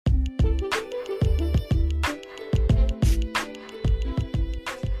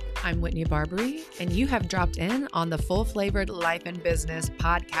I'm Whitney Barbary, and you have dropped in on the Full Flavored Life and Business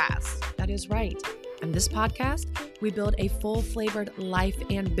podcast. That is right. On this podcast, we build a full-flavored life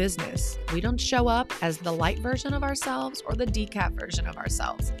and business. We don't show up as the light version of ourselves or the decaf version of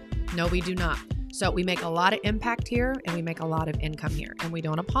ourselves. No, we do not. So we make a lot of impact here and we make a lot of income here, and we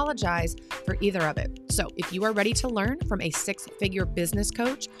don't apologize for either of it. So if you are ready to learn from a six-figure business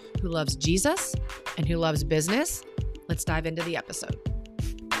coach who loves Jesus and who loves business, let's dive into the episode.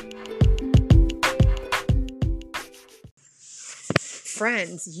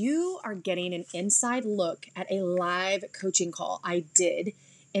 Friends, you are getting an inside look at a live coaching call I did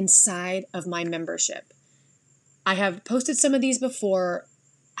inside of my membership. I have posted some of these before.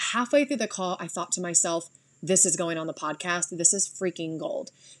 Halfway through the call, I thought to myself, this is going on the podcast. This is freaking gold.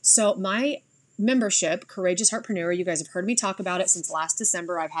 So my membership, Courageous Heartpreneur, you guys have heard me talk about it since last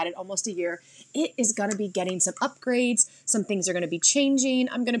December. I've had it almost a year. It is going to be getting some upgrades. Some things are going to be changing.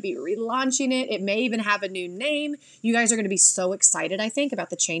 I'm going to be relaunching it. It may even have a new name. You guys are going to be so excited, I think,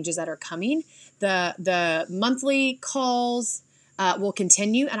 about the changes that are coming. The monthly calls will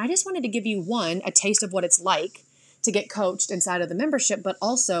continue. And I just wanted to give you, a taste of what it's like to get coached inside of the membership, but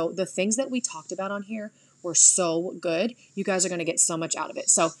also the things that we talked about on here were so good. You guys are going to get so much out of it.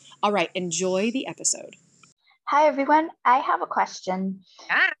 So, all right, enjoy the episode. Hi, everyone. I have a question.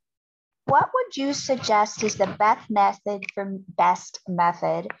 What would you suggest is the best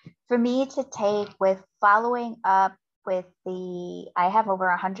method for me to take with following up with I have over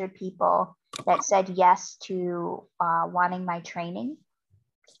 100 people that said yes to wanting my training.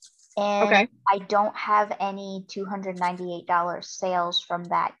 And Okay. I don't have any $298 sales from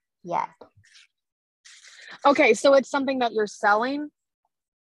that yet. Okay, so it's something that you're selling?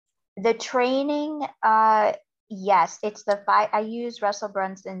 The training, yes, it's I use Russell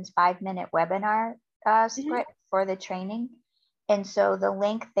Brunson's 5-minute webinar script for the training. And so the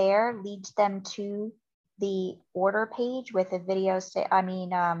link there leads them to the order page with a video,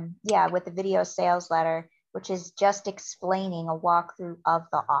 with the video sales letter, which is just explaining a walkthrough of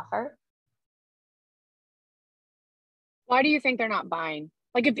the offer. Why do you think they're not buying?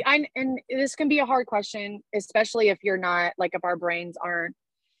 Like and this can be a hard question, especially if you're not, like, if our brains aren't,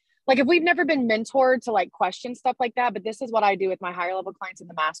 like, if we've never been mentored to like question stuff like that, but this is what I do with my higher level clients in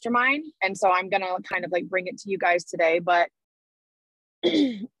the mastermind. And so I'm going to kind of like bring it to you guys today, but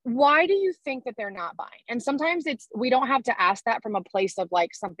why do you think that they're not buying? And sometimes we don't have to ask that from a place of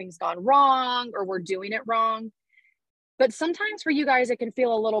like something's gone wrong or we're doing it wrong. But sometimes for you guys, it can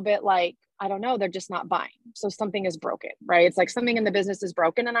feel a little bit like, I don't know, they're just not buying. So something is broken, right? It's like something in the business is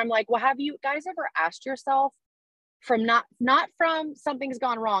broken. And I'm like, well, have you guys ever asked yourself from not from something's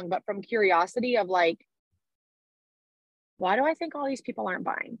gone wrong, but from curiosity of like, why do I think all these people aren't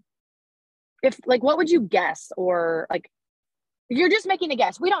buying? If like, what would you guess? Or like, you're just making a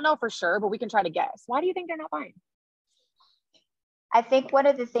guess. We don't know for sure, but we can try to guess. Why do you think they're not buying? I think one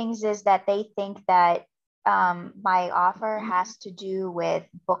of the things is that they think that my offer has to do with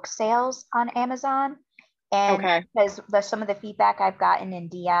book sales on Amazon. And because some of the feedback I've gotten in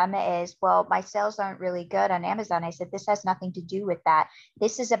DM is, well, my sales aren't really good on Amazon. I said, this has nothing to do with that.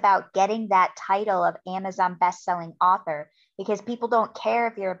 This is about getting that title of Amazon bestselling author, because people don't care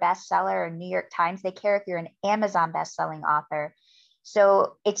if you're a bestseller or New York Times. They care if you're an Amazon bestselling author.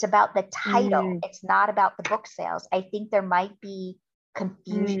 So it's about the title. It's not about the book sales. I think there might be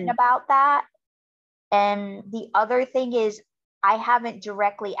confusion about that. And the other thing is, I haven't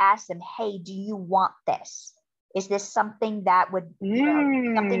directly asked them, hey, do you want this? Is this something that would,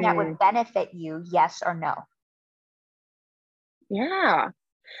 something that would benefit you? Yes or no? Yeah.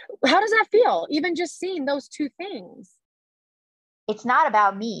 How does that feel? Even just seeing those two things. It's not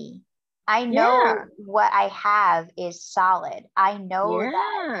about me. I know what I have is solid. I know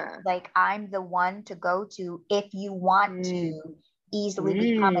that like I'm the one to go to if you want to easily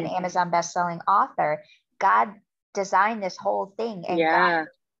become an Amazon bestselling author. God designed this whole thing and got,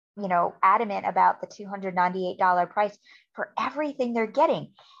 adamant about the $298 price for everything they're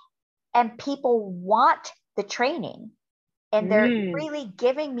getting. And people want the training and they're really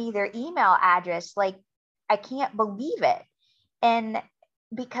giving me their email address. Like, I can't believe it. And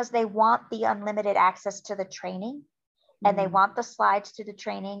because they want the unlimited access to the training and they want the slides to the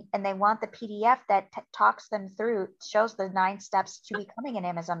training and they want the PDF that talks them through, shows the 9 steps to becoming an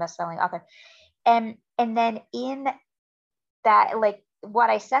Amazon bestselling author. And then in that, like,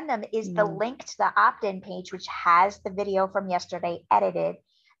 what I send them is the link to the opt-in page, which has the video from yesterday edited,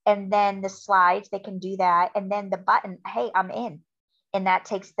 and then the slides, they can do that. And then the button, hey, I'm in. And that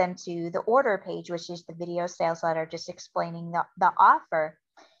takes them to the order page, which is the video sales letter, just explaining the offer.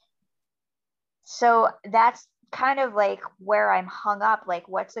 So that's kind of like where I'm hung up. Like,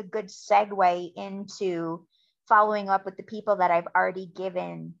 what's a good segue into following up with the people that I've already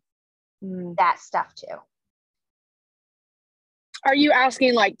given that stuff to? Are you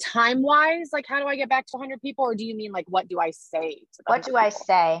asking like time wise, like how do I get back to 100 people, or do you mean like what do I say to what do I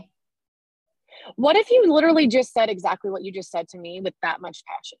say? What if you literally just said exactly what you just said to me with that much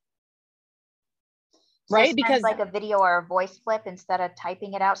passion? So right? Because like a video or a voice clip instead of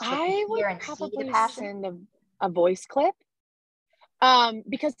typing it out, so I would hear and see the passion. Send a voice clip.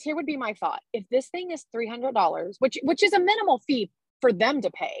 Because here would be my thought. If this thing is $300, which is a minimal fee for them to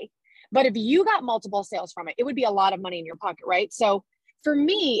pay, but if you got multiple sales from it, it would be a lot of money in your pocket, right? So for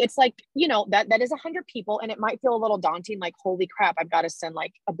me, it's like, you know, that is 100 people, and it might feel a little daunting, like, holy crap, I've got to send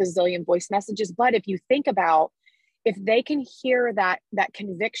like a bazillion voice messages. But if you think about, if they can hear that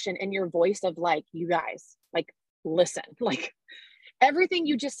conviction in your voice of like, you guys, like, listen, like everything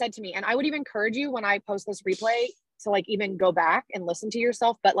you just said to me. And I would even encourage you when I post this replay to like even go back and listen to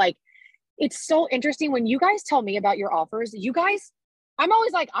yourself. But like, it's so interesting when you guys tell me about your offers, you guys, I'm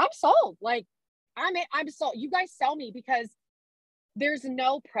always like, I'm sold. Like I'm sold. You guys sell me because there's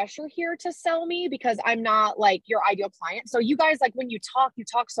no pressure here to sell me because I'm not like your ideal client. So you guys, like when you talk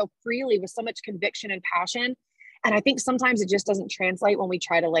so freely with so much conviction and passion. And I think sometimes it just doesn't translate when we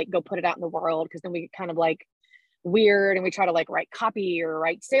try to like go put it out in the world, because then we get kind of like weird and we try to like write copy or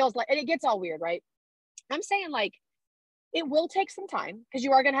write sales, and it gets all weird, right? I'm saying like, it will take some time because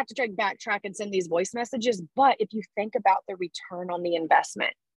you are going to have to try to backtrack and send these voice messages. But if you think about the return on the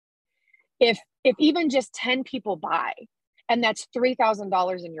investment, if even just 10 people buy, and that's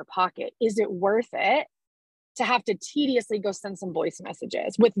 $3,000 in your pocket, is it worth it to have to tediously go send some voice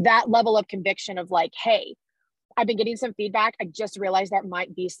messages with that level of conviction of like, hey, I've been getting some feedback. I just realized there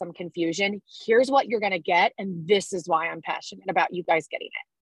might be some confusion. Here's what you're going to get. And this is why I'm passionate about you guys getting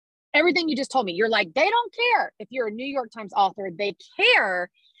it. Everything you just told me, you're like, they don't care. If you're a New York Times author, they care.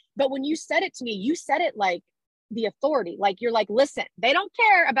 But when you said it to me, you said it like the authority. Like, you're like, listen, they don't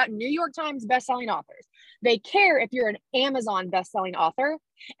care about New York Times bestselling authors. They care if you're an Amazon bestselling author.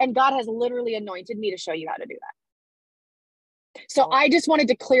 And God has literally anointed me to show you how to do that. So I just wanted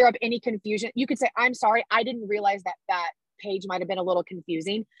to clear up any confusion. You could say, I'm sorry, I didn't realize that page might have been a little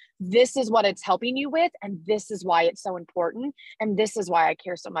confusing. This is what it's helping you with, and this is why it's so important, and this is why I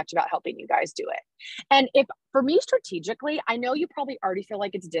care so much about helping you guys do it. And if for me strategically, I know you probably already feel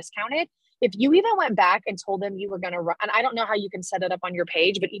like it's discounted. If you even went back and told them you were going to run, and I don't know how you can set it up on your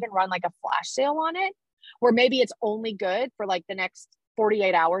page, but even run like a flash sale on it, where maybe it's only good for like the next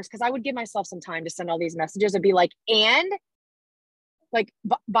 48 hours, because I would give myself some time to send all these messages and be like, and like,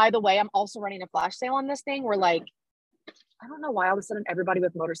 by the way, I'm also running a flash sale on this thing where like, I don't know why all of a sudden everybody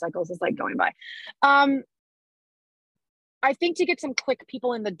with motorcycles is like going by. I think to get some quick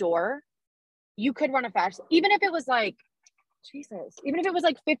people in the door, you could run a flash, even if it was like, Jesus, even if it was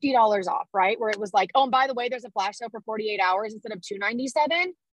like $50 off, right? Where it was like, oh, and by the way, there's a flash sale for 48 hours instead of $297.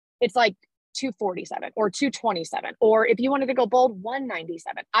 It's like $247 or $227. Or if you wanted to go bold, $197.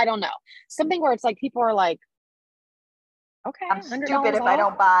 I don't know. Something where it's like, people are like, okay, I'm stupid if I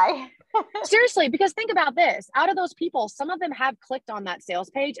don't buy. Seriously, because think about this. Out of those people, some of them have clicked on that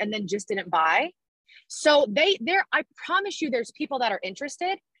sales page and then just didn't buy. So I promise you there's people that are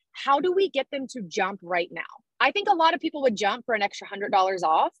interested. How do we get them to jump right now? I think a lot of people would jump for an extra $100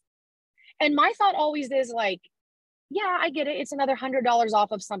 off. And my thought always is like, yeah, I get it. It's another $100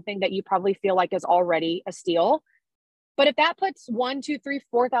 off of something that you probably feel like is already a steal. But if that puts $1,000, $2,000,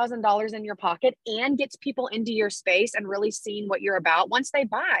 $3,000, $4,000 in your pocket and gets people into your space and really seeing what you're about, once they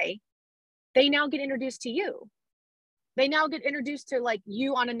buy, they now get introduced to you. They now get introduced to like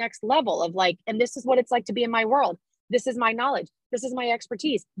you on a next level of like, and this is what it's like to be in my world. This is my knowledge. This is my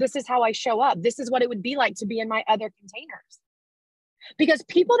expertise. This is how I show up. This is what it would be like to be in my other containers. Because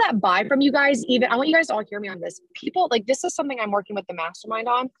people that buy from you guys, even, I want you guys to all hear me on this. People, like, this is something I'm working with the mastermind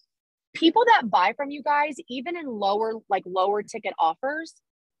on. People that buy from you guys, even in lower ticket offers,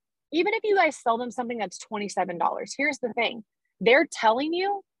 even if you guys sell them something that's $27, here's the thing. They're telling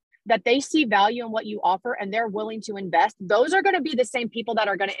you that they see value in what you offer and they're willing to invest. Those are going to be the same people that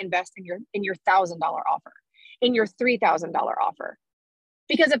are going to invest in your $1,000 offer, in your $3,000 offer.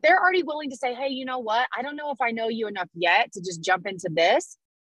 Because if they're already willing to say, hey, you know what? I don't know if I know you enough yet to just jump into this,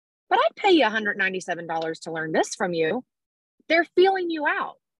 but I'd pay you $197 to learn this from you. They're feeling you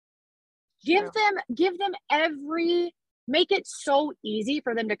out. Give them make it so easy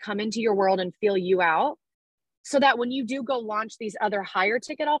for them to come into your world and feel you out, so that when you do go launch these other higher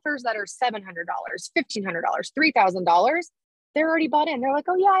ticket offers that are $700, $1,500, $3,000, they're already bought in. They're like,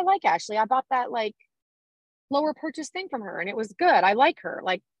 oh yeah, I like Ashley. I bought that like lower purchase thing from her and it was good. I like her.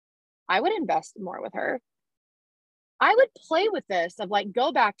 Like, I would invest more with her. I would play with this of like,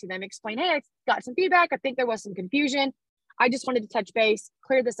 go back to them, explain, hey, I got some feedback. I think there was some confusion. I just wanted to touch base,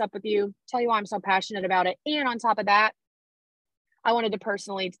 clear this up with you, tell you why I'm so passionate about it. And on top of that, I wanted to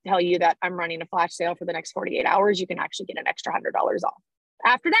personally tell you that I'm running a flash sale for the next 48 hours. You can actually get an extra $100 off.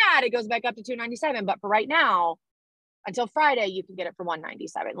 After that, it goes back up to $297. But for right now, until Friday, you can get it for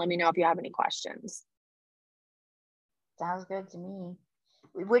 $197. Let me know if you have any questions. Sounds good to me.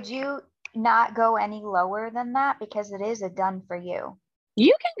 Would you not go any lower than that? Because it is a done for you.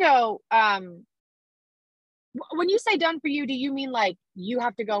 You can go, when you say done for you, do you mean like you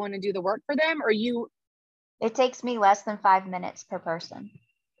have to go in and do the work for them, or you? It takes me less than 5 minutes per person.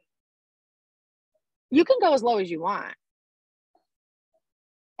 You can go as low as you want.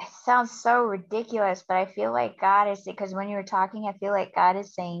 It sounds so ridiculous, but I feel like God is, because when you were talking, I feel like God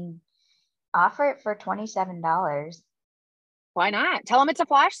is saying, offer it for $27. Why not? Tell them it's a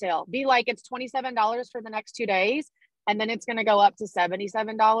flash sale. Be like, it's $27 for the next 2 days. And then it's going to go up to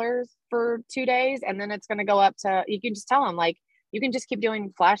 $77 for 2 days. And then it's going to go up to, you can just tell them like, you can just keep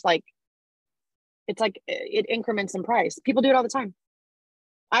doing flash. Like it's like it increments in price. People do it all the time.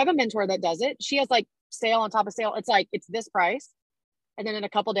 I have a mentor that does it. She has like sale on top of sale. It's like, it's this price. And then in a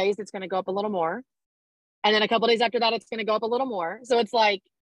couple days, it's going to go up a little more. And then a couple days after that, it's going to go up a little more. So it's like,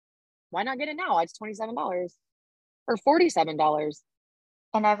 why not get it now? It's $27 or $47.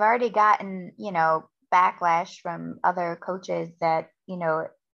 And I've already gotten, backlash from other coaches that,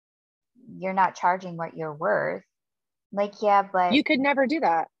 you're not charging what you're worth. Like, yeah, but you could never do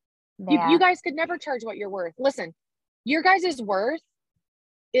that. Yeah. You guys could never charge what you're worth. Listen, your guys' worth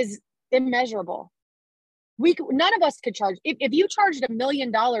is immeasurable. None of us could charge. If you charged $1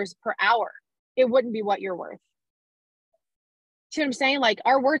 million per hour, it wouldn't be what you're worth. See what I'm saying? Like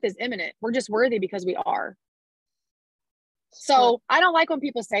our worth is imminent. We're just worthy because we are. So I don't like when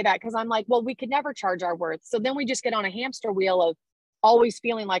people say that, because I'm like, well, we could never charge our worth. So then we just get on a hamster wheel of always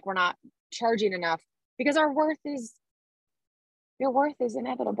feeling like we're not charging enough, because your worth is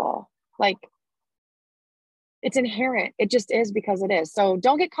inevitable. Like it's inherent. It just is because it is. So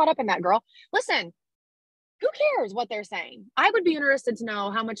don't get caught up in that, girl. Listen, who cares what they're saying? I would be interested to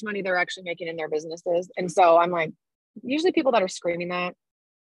know how much money they're actually making in their businesses. And so I'm like, usually people that are screaming that,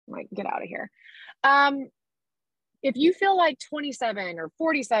 I'm like, get out of here. If you feel like 27 or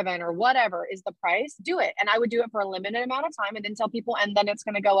 47 or whatever is the price, do it. And I would do it for a limited amount of time and then tell people, and then it's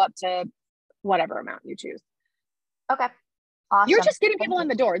going to go up to whatever amount you choose. Okay. Awesome. You're just getting people in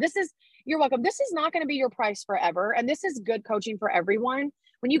the door. You're welcome. This is not going to be your price forever. And this is good coaching for everyone.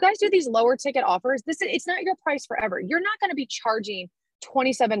 When you guys do these lower ticket offers, it's not your price forever. You're not going to be charging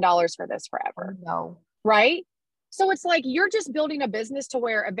 $27 for this forever. No. Right? So it's like, you're just building a business to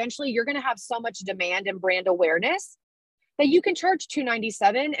where eventually you're going to have so much demand and brand awareness that you can charge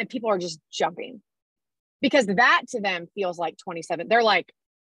 $297 and people are just jumping, because that to them feels like 27. They're like,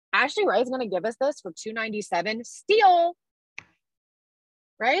 Ashley Ray is going to give us this for $297. Steal.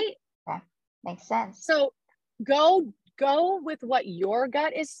 Right? Yeah, makes sense. So go with what your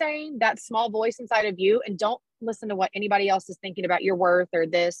gut is saying, that small voice inside of you, and don't listen to what anybody else is thinking about your worth or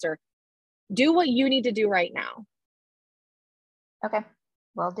this, or do what you need to do right now. Okay,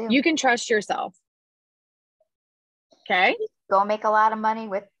 will do. You can trust yourself. Okay. Go make a lot of money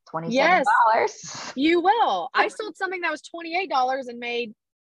with $27. Yes, you will. I sold something that was $28 and made,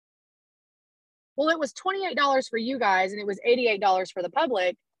 well, it was $28 for you guys and it was $88 for the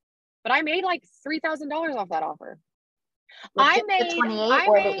public, but I made like $3,000 off that offer. I made the 28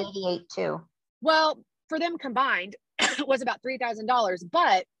 or the 88 too. Well, for them combined, it was about $3,000,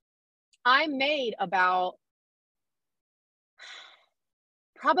 but I made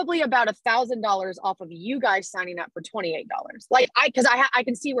probably about $1,000 off of you guys signing up for $28. Like because I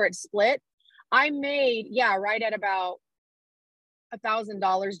can see where it's split. I made, right at about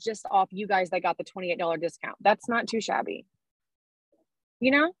 $1,000 just off you guys that got the $28 discount. That's not too shabby,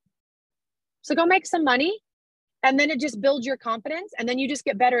 So go make some money, and then it just builds your confidence, and then you just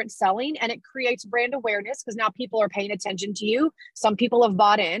get better at selling, and it creates brand awareness because now people are paying attention to you. Some people have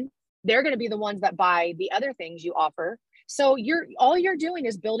bought in. They're going to be the ones that buy the other things you offer. So all you're doing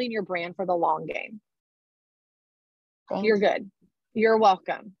is building your brand for the long game. You're good. You're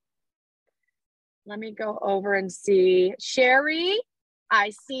welcome. Let me go over and see. Sherry,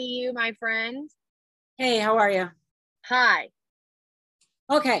 I see you, my friend. Hey, how are you? Hi.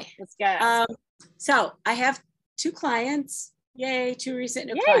 Okay. Let's go. So I have 2 clients. Yay, 2 recent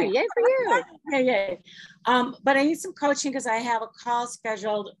new clients. Yay for you. Yay. But I need some coaching because I have a call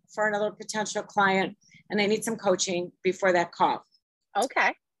scheduled for another potential client, and I need some coaching before that call.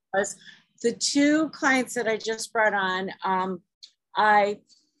 Okay. Because the 2 clients that I just brought on, I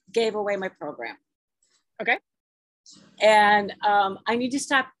gave away my program. Okay. And I need to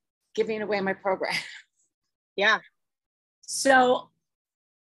stop giving away my program. Yeah. So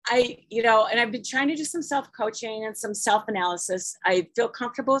and I've been trying to do some self-coaching and some self-analysis. I feel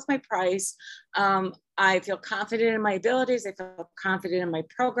comfortable with my price. I feel confident in my abilities. I feel confident in my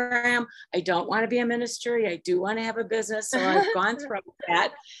program. I don't want to be a ministry. I do want to have a business. So I've gone through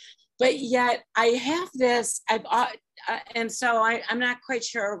that. But yet I have this, and so I'm not quite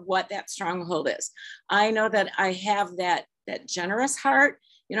sure what that stronghold is. I know that I have that generous heart.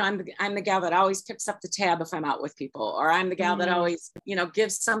 I'm the gal that always picks up the tab if I'm out with people, or I'm the gal that always,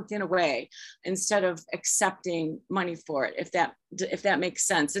 gives something away instead of accepting money for it. If that makes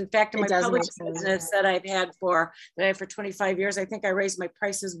sense. In fact, in my public business that I had for 25 years, I think I raised my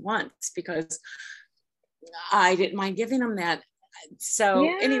prices once because I didn't mind giving them that. So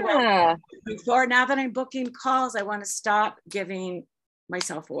anyway, now that I'm booking calls, I want to stop giving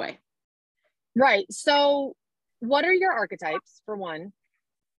myself away. Right. So what are your archetypes, for one?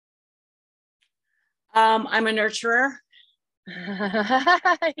 I'm a nurturer.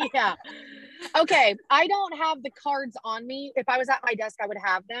 Yeah. Okay. I don't have the cards on me. If I was at my desk, I would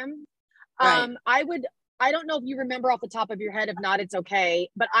have them. Right. I don't know if you remember off the top of your head. If not, it's okay.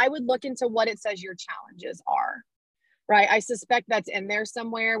 But I would look into what it says your challenges are. Right. I suspect that's in there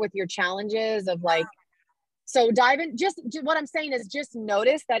somewhere with your challenges of like, so dive in. Just what I'm saying is just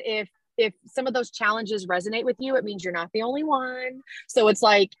notice that if some of those challenges resonate with you, it means you're not the only one. So it's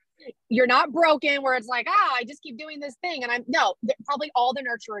like, you're not broken where it's like, I just keep doing this thing. And probably all the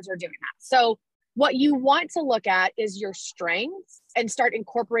nurturers are doing that. So what you want to look at is your strengths and start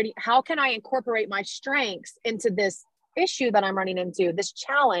incorporating, how can I incorporate my strengths into this issue that I'm running into, this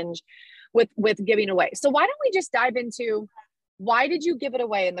challenge with giving away. So why don't we just dive into, why did you give it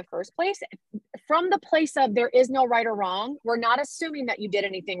away in the first place? From the place of there is no right or wrong. We're not assuming that you did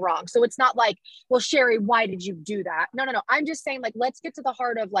anything wrong. So it's not like, well, Sherry, why did you do that? No. I'm just saying, like, let's get to the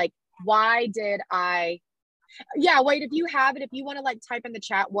heart of like, why did I? Yeah, wait, if you have it, if you want to like type in the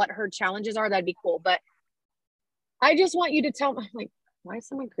chat what her challenges are, that'd be cool. But I just want you to tell me, like, why is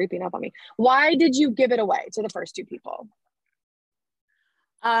someone creeping up on me? Why did you give it away to the first two people?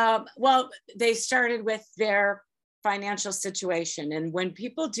 Well, they started with their financial situation. And when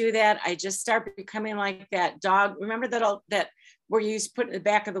people do that, I just start becoming like that dog. Remember that where you used to put in the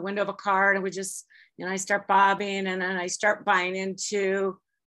back of the window of a car and we just, I start bobbing and then I start buying into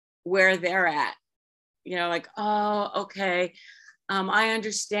where they're at, like, oh, okay. I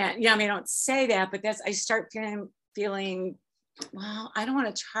understand. I don't say that, but I start feeling, well, I don't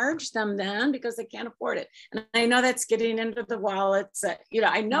want to charge them then because they can't afford it. And I know that's getting into the wallets,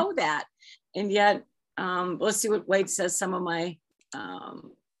 I know that. And yet, let's see what Wade says some of my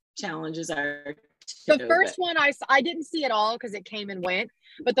challenges are. The first one I didn't see it all because it came and went,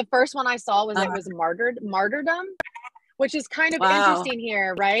 but the first one I saw was it was martyrdom, which is kind of interesting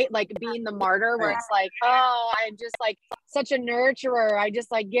here, right? Like being the martyr where it's like, oh, I'm just like such a nurturer. I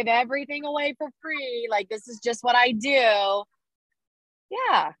just like give everything away for free. Like this is just what I do.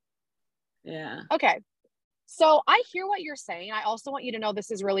 Yeah. Yeah. Okay. So I hear what you're saying. I also want you to know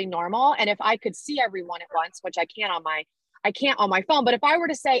this is really normal. And if I could see everyone at once, which I can't on my phone, but if I were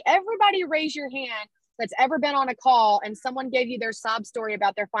to say, everybody raise your hand that's ever been on a call and someone gave you their sob story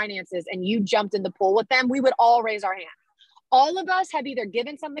about their finances and you jumped in the pool with them, we would all raise our hand. All of us have either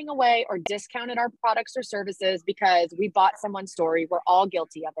given something away or discounted our products or services because we bought someone's story. We're all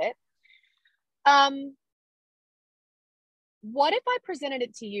guilty of it. What if I presented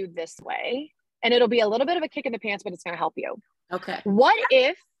it to you this way? And it'll be a little bit of a kick in the pants, but it's going to help you. Okay. What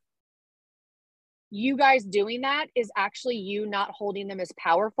if you guys doing that is actually you not holding them as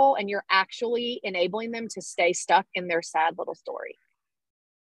powerful and you're actually enabling them to stay stuck in their sad little story?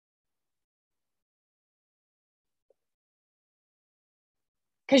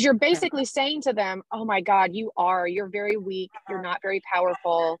 Because you're basically saying to them, oh my God, you're very weak. You're not very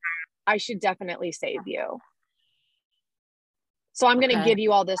powerful. I should definitely save you. So I'm going to give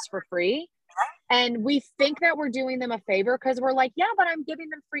you all this for free. And we think that we're doing them a favor because we're like, yeah, but I'm giving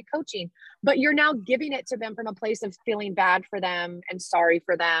them free coaching. But you're now giving it to them from a place of feeling bad for them and sorry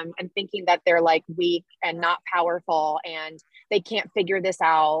for them and thinking that they're like weak and not powerful and they can't figure this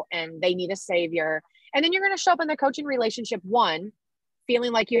out and they need a savior. And then you're going to show up in their coaching relationship, one,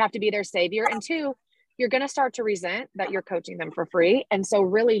 feeling like you have to be their savior. And two, you're going to start to resent that you're coaching them for free. And so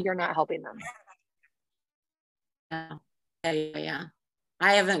really you're not helping them. Yeah.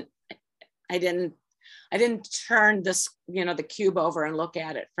 I didn't turn this, the cube over and look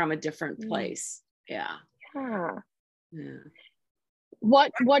at it from a different place. Yeah.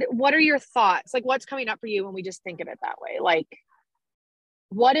 What are your thoughts? Like what's coming up for you when we just think of it that way? Like,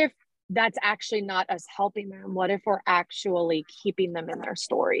 what if that's actually not us helping them? What if we're actually keeping them in their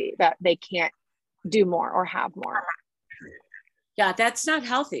story that they can't do more or have more? Yeah, that's not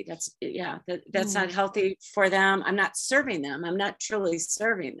healthy. That's not healthy for them. I'm not serving them. I'm not truly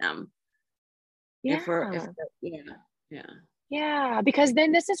serving them. Yeah. Yeah. Yeah, because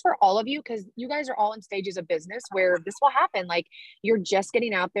then this is for all of you, because you guys are all in stages of business where this will happen. Like, you're just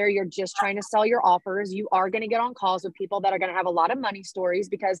getting out there, you're just trying to sell your offers. You are going to get on calls with people that are going to have a lot of money stories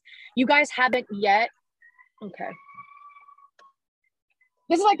because you guys haven't yet. Okay.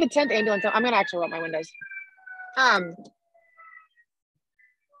 This is like the 10th ambulance. I'm going to actually roll my windows.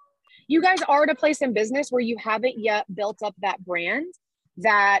 You guys are at a place in business where you haven't yet built up that brand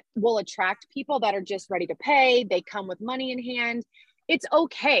that will attract people that are just ready to pay. They come with money in hand. It's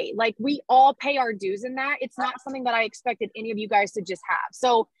okay. Like, we all pay our dues in that. It's not something that I expected any of you guys to just have.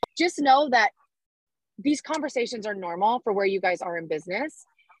 So just know that these conversations are normal for where you guys are in business.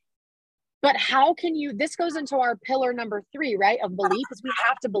 But how can you, this goes into our pillar number 3, right? Of belief, is we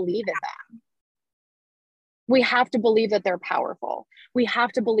have to believe in them. We have to believe that they're powerful. We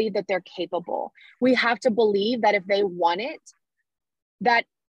have to believe that they're capable. We have to believe that if they want it, that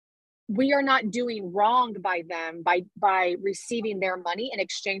we are not doing wrong by them by receiving their money in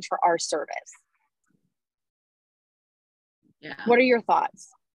exchange for our service. Yeah. What are your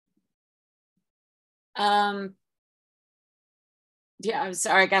thoughts? Yeah, I'm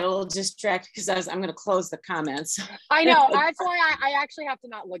sorry, I got a little distracted because I'm going to close the comments. I know. That's why I actually have to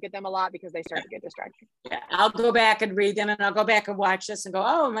not look at them a lot, because they start to get distracted. Yeah, I'll go back and read them, and I'll go back and watch this and go,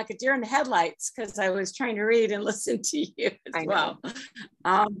 oh, I'm like a deer in the headlights, because I was trying to read and listen to you as well.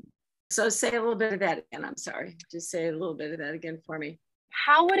 So say a little bit of that again. I'm sorry. Just say a little bit of that again for me.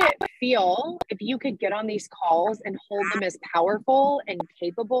 How would it feel if you could get on these calls and hold them as powerful and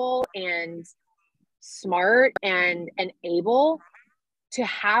capable and smart and able to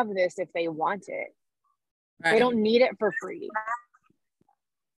have this if they want it? Right. They don't need it for free.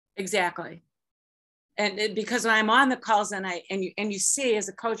 Exactly. And because when I'm on the calls and you see, as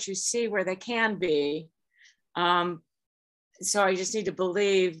a coach, you see where they can be. So I just need to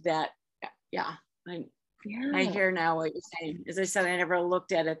believe that, I hear now what you're saying. As I said, I never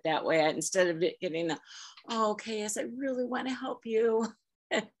looked at it that way. Instead of it getting the, oh, okay, yes, I really want to help you.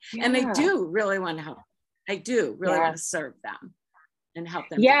 And they do really want to help. I do really want to serve them and help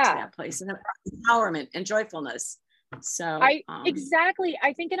them get to that place, and empowerment and joyfulness. So exactly.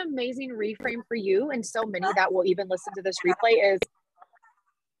 I think an amazing reframe for you and so many that will even listen to this replay is,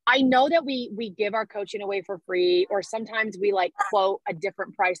 I know that we give our coaching away for free, or sometimes we like quote a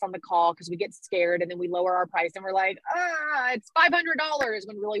different price on the call because we get scared, and then we lower our price and we're like, it's $500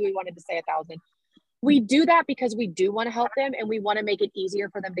 when really we wanted to say $1,000. We do that because we do want to help them and we want to make it easier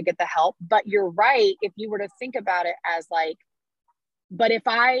for them to get the help. But you're right. If you were to think about it as like, but if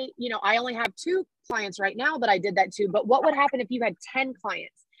I only have 2 clients right now that I did that to, but what would happen if you had 10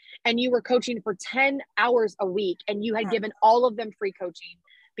 clients and you were coaching for 10 hours a week and you had given all of them free coaching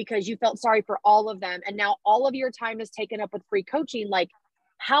because you felt sorry for all of them, and now all of your time is taken up with free coaching? Like,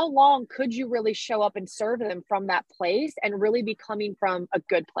 how long could you really show up and serve them from that place and really be coming from a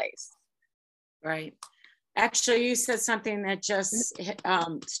good place? Right. Actually, you said something that just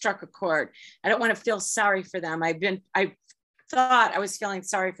struck a chord. I don't want to feel sorry for them. I thought I was feeling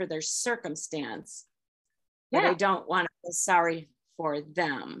sorry for their circumstance, but I don't want to feel sorry for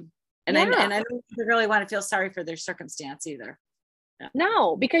them. And I don't really want to feel sorry for their circumstance either. Yeah.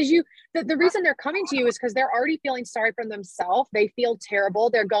 No, because the reason they're coming to you is because they're already feeling sorry for themselves. They feel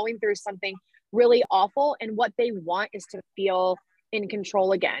terrible. They're going through something really awful. And what they want is to feel in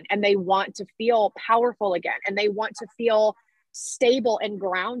control again. And they want to feel powerful again. And they want to feel stable and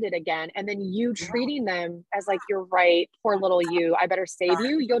grounded again. And then you treating them as like, you're right, poor little you, I better save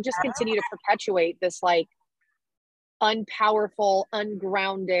you. You'll just continue to perpetuate this like unpowerful,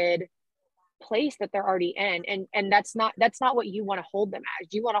 ungrounded place that they're already in. And that's not what you want to hold them as.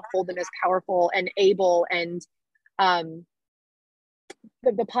 You want to hold them as powerful and able, and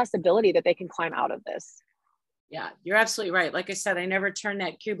the possibility that they can climb out of this. Yeah, you're absolutely right. Like I said, I never turned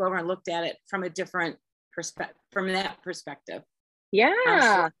that cube over and looked at it from a different perspective, from that perspective.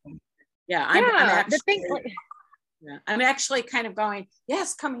 Yeah. I'm actually kind of going,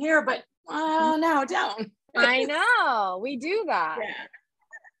 yes, come here, but no, don't. I know, we do that.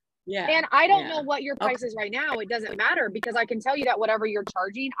 Yeah. And I don't know what your price is right now. It doesn't matter, because I can tell you that whatever you're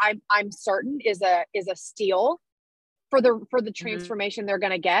charging, I'm certain is a steal for the transformation they're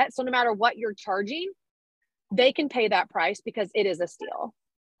going to get. So no matter what you're charging, they can pay that price because it is a steal.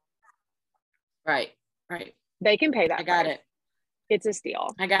 Right. They can pay that. I got it. It's a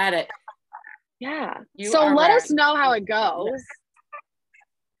steal. I got it. Yeah. So let us know how it goes.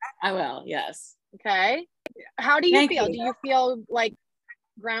 I will. Yes. Okay. How do you feel? Do you feel like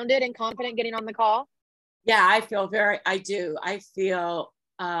grounded and confident getting on the call? Yeah, I do. I feel,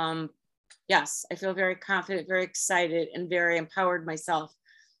 yes, I feel very confident, very excited, and very empowered myself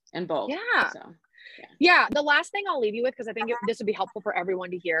in both. Yeah. So, yeah. The last thing I'll leave you with, because I think this would be helpful for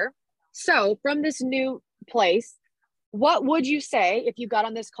everyone to hear. So from this new place, what would you say if you got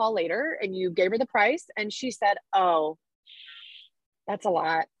on this call later and you gave her the price and she said, oh, that's a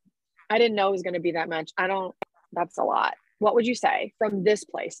lot. I didn't know it was going to be that much. That's a lot. What would you say from this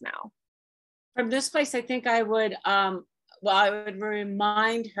place now? From this place, I think I would, I would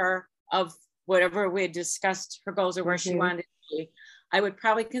remind her of whatever we had discussed, her goals or where she wanted to be. I would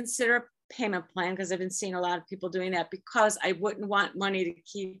probably consider a payment plan, because I've been seeing a lot of people doing that, because I wouldn't want money to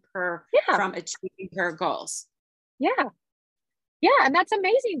keep her from achieving her goals. Yeah. Yeah. And that's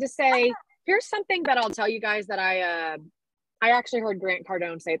amazing to say. Here's something that I'll tell you guys that I actually heard Grant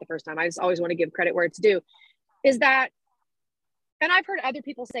Cardone say it the first time. I just always want to give credit where it's due, is that, and I've heard other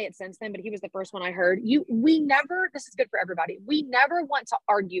people say it since then, but he was the first one I heard. This is good for everybody. We never want to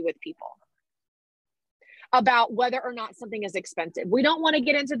argue with people about whether or not something is expensive. We don't want to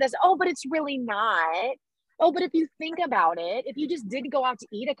get into this, oh, but it's really not. Oh, but if you think about it, if you just did go out to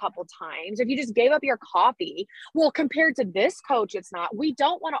eat a couple times, if you just gave up your coffee, well, compared to this coach, it's not. We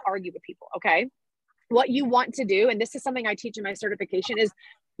don't want to argue with people, okay? What you want to do, and this is something I teach in my certification, is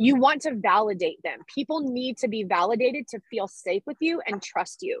you want to validate them. People need to be validated to feel safe with you and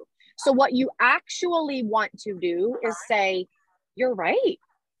trust you. So what you actually want to do is say, you're right.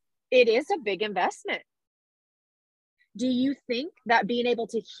 It is a big investment. Do you think that being able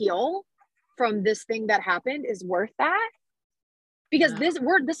to heal from this thing that happened is worth that? Because this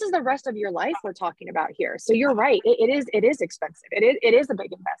is the rest of your life we're talking about here. So you're right. It is expensive. It is a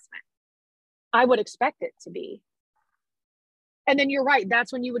big investment. I would expect it to be. And then you're right.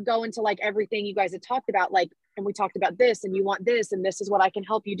 That's when you would go into like everything you guys had talked about, like, and we talked about this, and you want this, and this is what I can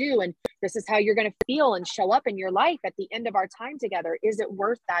help you do. And this is how you're going to feel and show up in your life at the end of our time together. Is it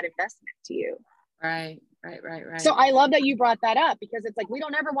worth that investment to you? Right. So I love that you brought that up, because it's like, we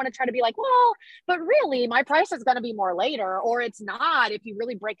don't ever want to try to be like, well, but really my price is going to be more later, or it's not. If you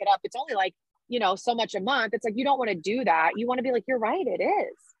really break it up, it's only like, so much a month. It's like, you don't want to do that. You want to be like, you're right. It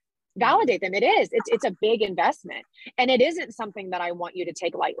is. Validate them. It is. It's a big investment, and it isn't something that I want you to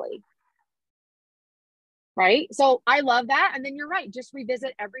take lightly. Right. So I love that. And then you're right. Just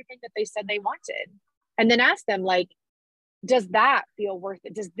revisit everything that they said they wanted, and then ask them, like, does that feel worth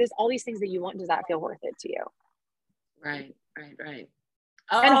it? Does all these things that you want, does that feel worth it to you? Right.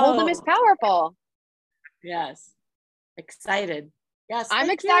 And hold them is powerful. Yes. Excited. Yes. I'm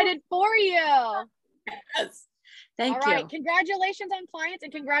excited for you. Yes. Thank you. All right. Congratulations on clients,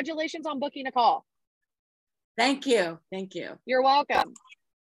 and congratulations on booking a call. Thank you. You're welcome.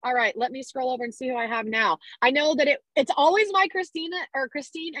 All right. Let me scroll over and see who I have now. I know that it's always my Christine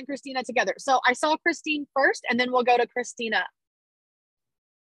and Christina together. So I saw Christine first, and then we'll go to Christina.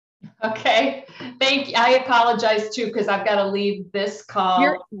 Okay. Thank you. I apologize too, because I've got to leave this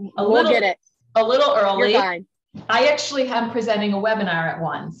call a little early. You're fine. I actually am presenting a webinar at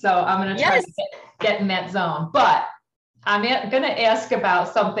 1, so I'm going to try to get in that zone. But I'm going to ask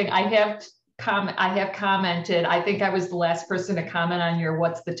about something I have commented. I think I was the last person to comment on your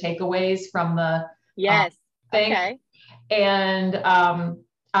what's the takeaways from the thing. Okay. And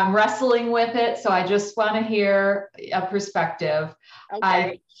I'm wrestling with it, so I just want to hear a perspective. Okay.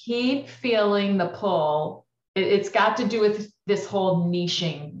 I keep feeling the pull. It's got to do with this whole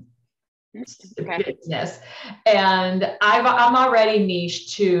niching business, and I'm already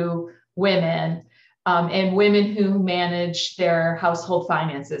niched to women, and women who manage their household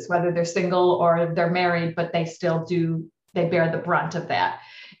finances, whether they're single or they're married, but they bear the brunt of that.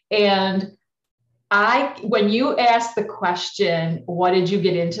 And when you asked the question, what did you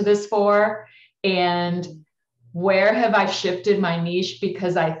get into this for? And where have I shifted my niche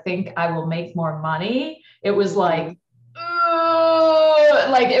because I think I will make more money? It was like,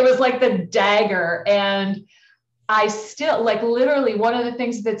 it was like the dagger. And I still, like, literally one of the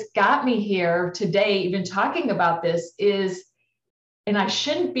things that's got me here today, even talking about this, is, and I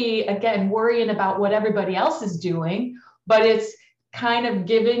shouldn't be, again, worrying about what everybody else is doing, but it's kind of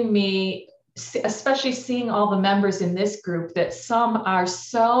giving me, especially seeing all the members in this group, that some are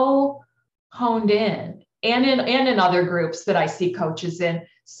so honed in, and in other groups that I see coaches in,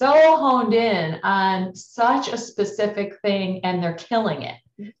 so honed in on such a specific thing, and they're killing it.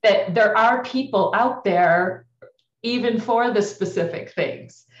 That there are people out there even for the specific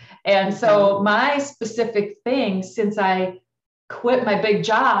things. And so my specific thing, since I quit my big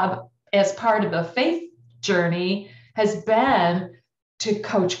job as part of the faith journey, has been to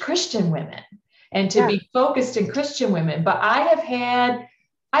coach Christian women and to be focused in Christian women. But I've had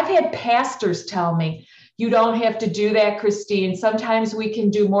pastors tell me, you don't have to do that, Christine. Sometimes we can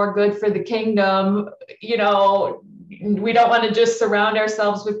do more good for the kingdom. You know, we don't want to just surround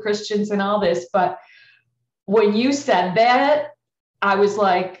ourselves with Christians and all this. But when you said that, I was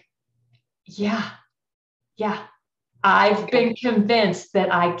like, yeah. I've been convinced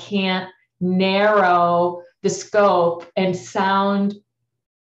that I can't narrow the scope and sound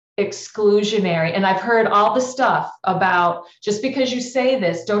exclusionary. And I've heard all the stuff about, just because you say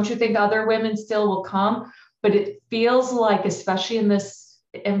this, don't you think other women still will come? But it feels like, especially in this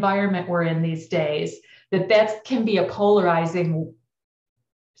environment we're in these days, that can be a polarizing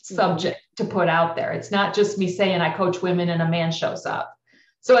subject to put out there. It's not just me saying I coach women and a man shows up.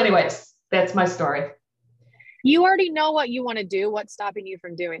 So anyways, that's my story. You already know what you want to do. What's stopping you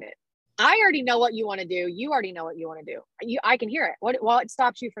from doing it? I already know what you want to do. You already know what you want to do. I can hear it. What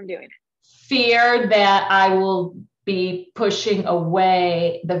stops you from doing it? Fear that I will be pushing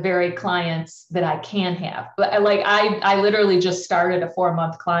away the very clients that I can have. But like I literally just started a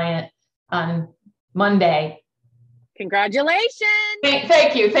 4-month client on Monday. Congratulations.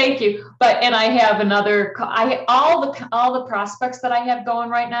 Thank you. And I have another, all the prospects that I have going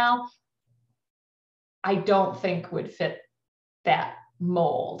right now, I don't think would fit that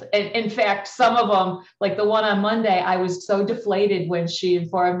mold. And in fact, some of them, like the one on Monday, I was so deflated when she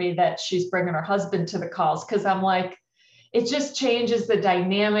informed me that she's bringing her husband to the calls. Cause I'm like, it just changes the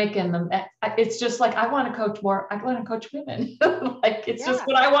dynamic and it's just like, I want to coach more. I want to coach women. Like, it's just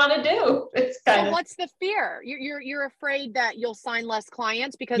what I want to do. It's kind of. What's the fear? You're afraid that you'll sign less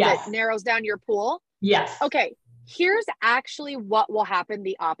clients because it narrows down your pool. Yes. Okay. Here's actually what will happen.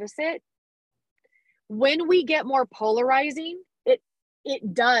 The opposite. When we get more polarizing,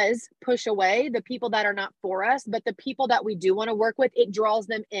 it does push away the people that are not for us, but the people that we do want to work with, it draws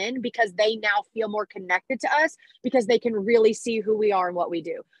them in because they now feel more connected to us because they can really see who we are and what we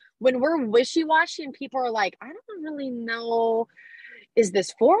do. When we're wishy-washy and people are like, I don't really know, is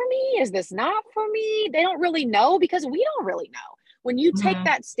this for me? Is this not for me? They don't really know because we don't really know. When you take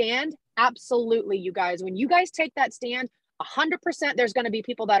that stand, absolutely, you guys, when you guys take that stand, 100%, there's going to be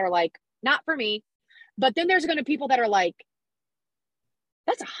people that are like, not for me. But then there's going to be people that are like,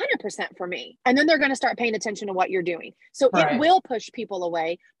 that's 100% for me. And then they're going to start paying attention to what you're doing. So it will push people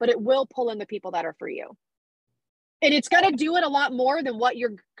away, but it will pull in the people that are for you. And it's going to do it a lot more than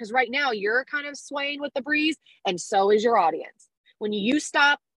because right now you're kind of swaying with the breeze and so is your audience. When you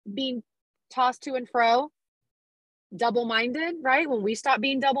stop being tossed to and fro, double-minded, right? When we stop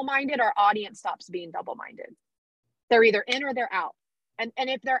being double-minded, our audience stops being double-minded. They're either in or they're out. And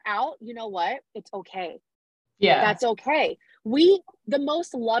if they're out, you know what? It's okay. Yeah. That's okay. The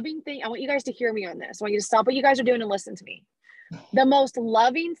most loving thing, I want you guys to hear me on this. I want you to stop what you guys are doing and listen to me. The most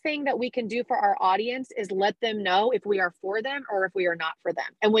loving thing that we can do for our audience is let them know if we are for them or if we are not for them.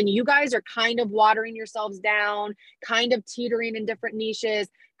 And when you guys are kind of watering yourselves down, kind of teetering in different niches,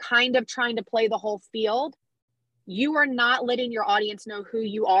 kind of trying to play the whole field, you are not letting your audience know who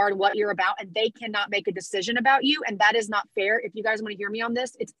you are and what you're about, and they cannot make a decision about you. And that is not fair. If you guys want to hear me on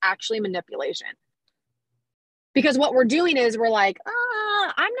this, it's actually manipulation. Because what we're doing is we're like,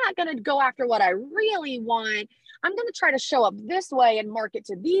 I'm not going to go after what I really want. I'm going to try to show up this way and market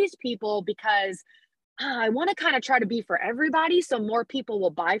to these people because I want to kind of try to be for everybody so more people will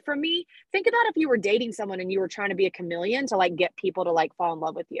buy from me. Think about if you were dating someone and you were trying to be a chameleon to like get people to like fall in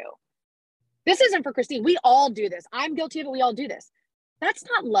love with you. This isn't for Christine. We all do this. I'm guilty of it. We all do this. That's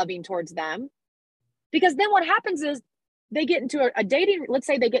not loving towards them. Because then what happens is they get into a dating, let's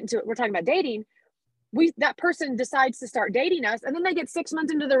say we're talking about dating. That person decides to start dating us and then they get 6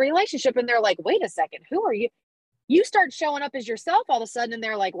 months into the relationship and they're like, wait a second, who are you? You start showing up as yourself all of a sudden and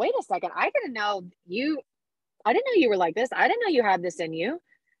they're like, wait a second, I didn't know you were like this. I didn't know you had this in you.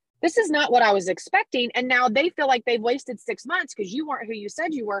 This is not what I was expecting. And now they feel like they've wasted 6 months because you weren't who you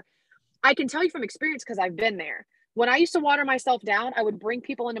said you were. I can tell you from experience because I've been there. When I used to water myself down, I would bring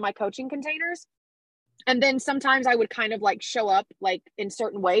people into my coaching containers. And then sometimes I would kind of like show up like in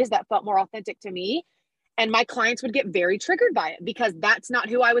certain ways that felt more authentic to me. And my clients would get very triggered by it because that's not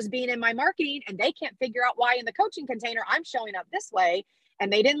who I was being in my marketing. And they can't figure out why in the coaching container I'm showing up this way.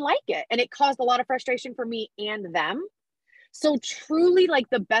 And they didn't like it. And it caused a lot of frustration for me and them. So truly, like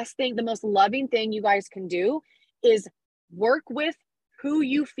the best thing, the most loving thing you guys can do is work with who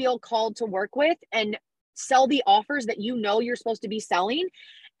you feel called to work with and sell the offers that you know you're supposed to be selling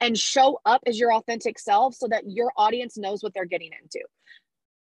and show up as your authentic self so that your audience knows what they're getting into.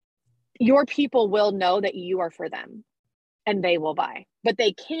 Your people will know that you are for them. and they will buy. But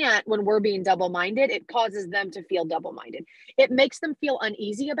they can't when we're being double-minded. It causes them to feel double-minded. It makes them feel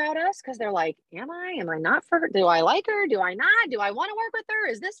uneasy about us because they're like, am I not for her? Do I like her? Do I not? Do I want to work with her?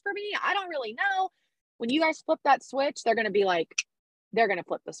 Is this for me? I don't really know. When you guys flip that switch, they're going to be like, they're going to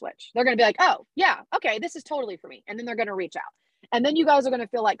flip the switch. They're going to be like, oh yeah, okay, this is totally for me. And then they're going to reach out. And then you guys are going to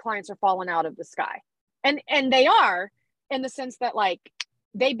feel like clients are falling out of the sky. And they are, in the sense that like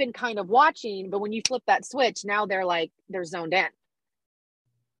they've been kind of watching, but when you flip that switch, now they're like, they're zoned in.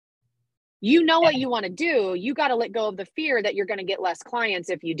 You know what you want to do. You got to let go of the fear that you're going to get less clients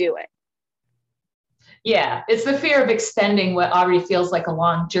if you do it. Yeah, it's the fear of extending what already feels like a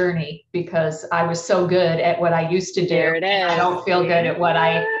long journey, because I was so good at what I used to do. There it is. I don't feel good at what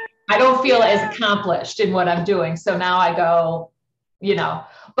I don't feel as accomplished in what I'm doing. So now I go, you know,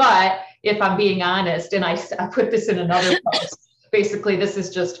 but if I'm being honest, and I put this in another post, basically this is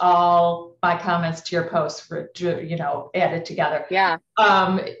just all my comments to your post for, you know, added together. Yeah.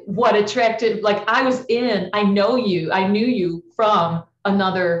 What attracted, like I knew you from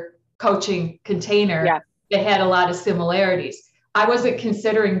another coaching container that had a lot of similarities. I wasn't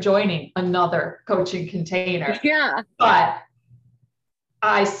considering joining another coaching container. Yeah. But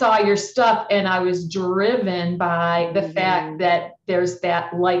I saw your stuff and I was driven by the fact that there's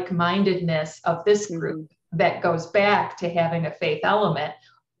that like-mindedness of this group that goes back to having a faith element.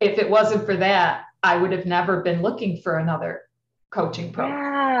 If it wasn't for that, I would have never been looking for another coaching program.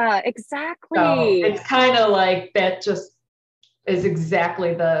 Yeah, exactly. So it's kind of like that just is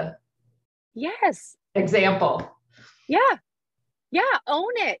exactly the example. Yeah,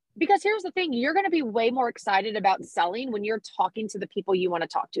 own it. Because here's the thing, you're going to be way more excited about selling when you're talking to the people you want to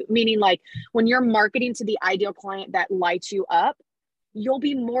talk to. Meaning like when you're marketing to the ideal client that lights you up, you'll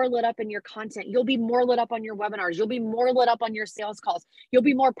be more lit up in your content. You'll be more lit up on your webinars. You'll be more lit up on your sales calls. You'll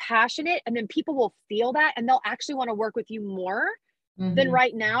be more passionate, and then people will feel that and they'll actually want to work with you more than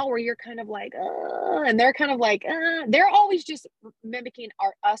right now, where you're kind of like, and they're kind of like, they're always just mimicking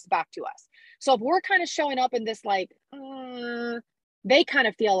us back to us. So if we're kind of showing up in this like, they kind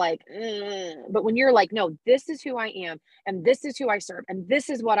of feel like, but when you're like, no, this is who I am, and this is who I serve, and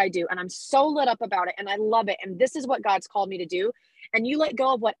this is what I do, and I'm so lit up about it, and I love it, and this is what God's called me to do, and you let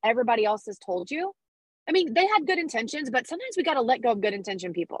go of what everybody else has told you. I mean, they had good intentions, but sometimes we got to let go of good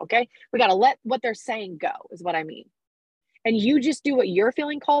intention people, okay? We got to let what they're saying go, is what I mean. And you just do what you're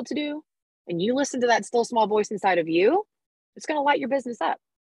feeling called to do, and you listen to that still small voice inside of you, it's going to light your business up.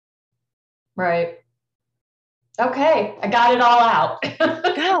 Right. Okay. I got it all out.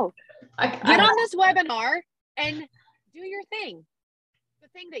 Go. Get on this webinar and do your thing. The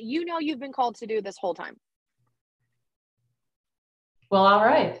thing that you know you've been called to do this whole time. Well, all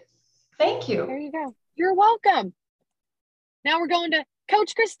right. Thank you. There you go. You're welcome. Now we're going to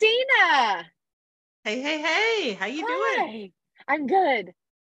Coach Christina. Hey. How you doing? I'm good.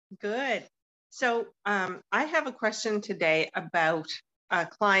 Good. So I have a question today about a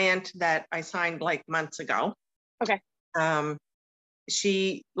client that I signed like months ago. Okay.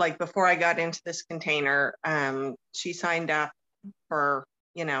 She, like, before I got into this container, she signed up for,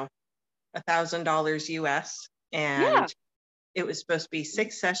 $1,000 US, and it was supposed to be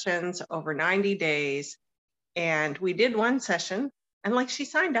 6 sessions over 90 days. And we did one session, and like she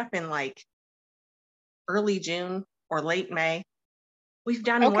signed up in like early June or late May. We've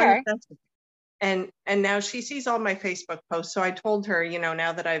done one session. And now she sees all my Facebook posts. So I told her,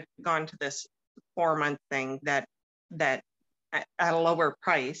 now that I've gone to this 4-month thing that at a lower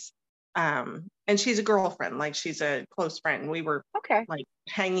price. And she's a girlfriend, like she's a close friend. We were like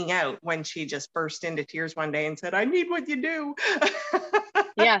hanging out when she just burst into tears one day and said, I need what you do.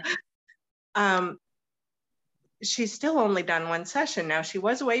 Yeah. She's still only done one session. Now she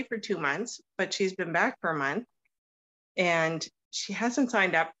was away for 2 months, but she's been back for a month, and she hasn't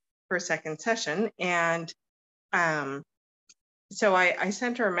signed up for a second session. And so I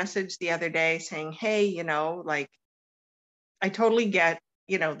sent her a message the other day saying, hey, like, I totally get,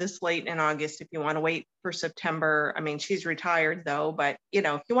 this late in August, if you want to wait for September. I mean, she's retired though, but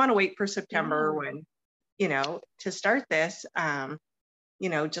if you want to wait for September when, to start this,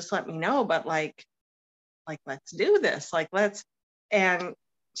 just let me know. But like, let's do this. And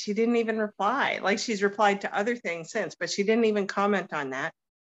she didn't even reply. Like, she's replied to other things since, but she didn't even comment on that.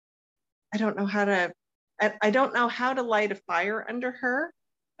 I don't know how to light a fire under her.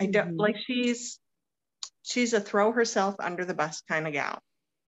 I don't like, she's a throw herself under the bus kind of gal,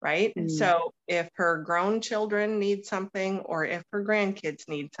 right? So if her grown children need something, or if her grandkids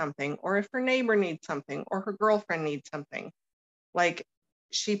need something, or if her neighbor needs something, or her girlfriend needs something, like,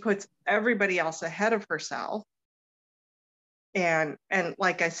 she puts everybody else ahead of herself. And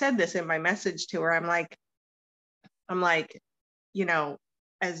like I said this in my message to her, I'm like, I'm like, you know,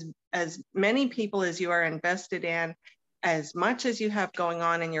 as many people as you are invested in, as much as you have going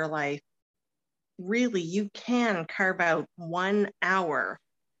on in your life, really you can carve out 1 hour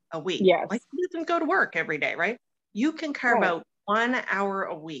a week. Yes. Like, you doesn't go to work every day, right? You can carve out 1 hour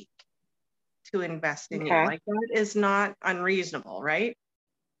a week to invest in you. Like, that is not unreasonable, right?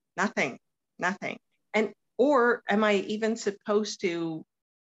 Nothing. And, or am I even supposed to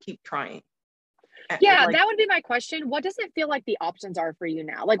keep trying? Yeah, like, that would be my question. What does it feel like the options are for you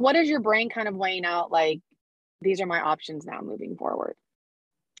now? Like, what is your brain kind of weighing out? Like, these are my options now moving forward.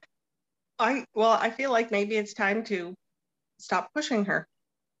 I feel like maybe it's time to stop pushing her.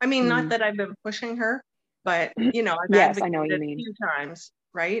 I mean, not that I've been pushing her, but, you know, I've yes, I know what you advocated a few times,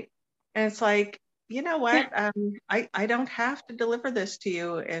 right? And it's like, you know what? Yeah. I don't have to deliver this to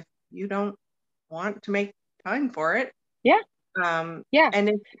you if you don't want to make time for it. Yeah. Yeah.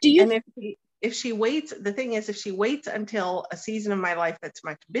 And if she waits, the thing is, if she waits until a season of my life that's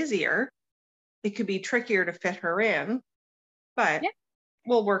much busier, it could be trickier to fit her in, but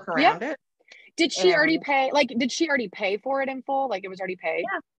we'll work around it. Did she already pay? Like, did she already pay for it in full? Like, it was already paid?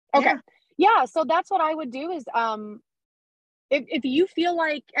 Yeah. Okay. Yeah. So that's what I would do is, if you feel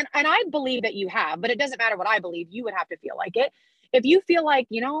like, and I believe that you have, but it doesn't matter what I believe, you would have to feel like it. If you feel like,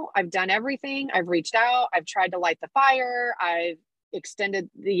 you know, I've done everything, I've reached out, I've tried to light the fire, I've extended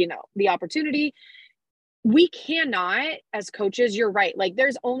the, you know, the opportunity, we cannot, as coaches, you're right. Like,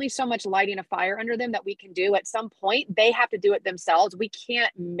 there's only so much lighting a fire under them that we can do. At some point, they have to do it themselves. We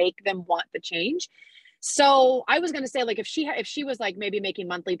can't make them want the change. So I was going to say, like, if she was like maybe making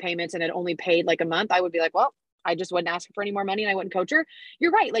monthly payments and had only paid like a month, I would be like, well, I just wouldn't ask for any more money and I wouldn't coach her.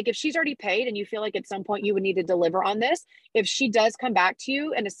 You're right. Like, if she's already paid and you feel like at some point you would need to deliver on this, if she does come back to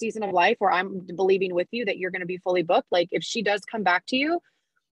you in a season of life where I'm believing with you that you're going to be fully booked, like if she does come back to you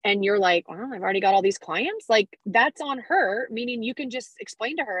and you're like, well, I've already got all these clients, like, that's on her, meaning you can just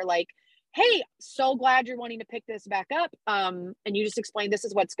explain to her, like, hey, so glad you're wanting to pick this back up. And you just explain, this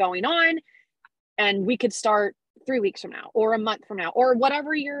is what's going on. And we could start 3 weeks from now or a month from now, or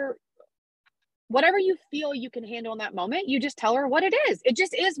whatever you feel you can handle in that moment. You just tell her what it is. It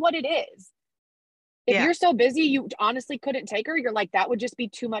just is what it is. If you're so busy, you honestly couldn't take her, you're like, that would just be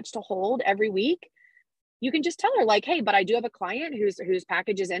too much to hold every week. You can just tell her, like, hey, but I do have a client whose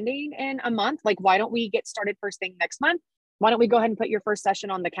package is ending in a month. Like, why don't we get started first thing next month? Why don't we go ahead and put your first session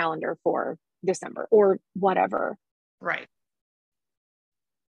on the calendar for December or whatever? Right.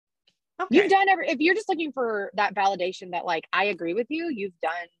 Okay. You've done if you're just looking for that validation that, like, I agree with you, you've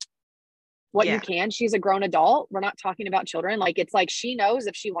done what you can. She's a grown adult. We're not talking about children. Like, it's like, she knows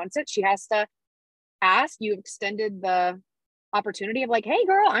if she wants it, she has to ask. You've extended the opportunity of, like, hey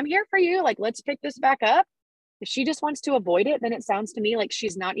girl, I'm here for you. Like, let's pick this back up. If she just wants to avoid it, then it sounds to me like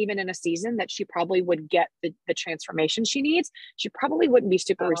she's not even in a season that she probably would get the transformation she needs. She probably wouldn't be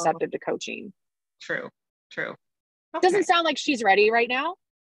super receptive to coaching. True. Okay. Doesn't sound like she's ready right now.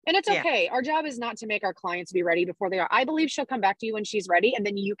 And it's okay. Our job is not to make our clients be ready before they are. I believe she'll come back to you when she's ready, and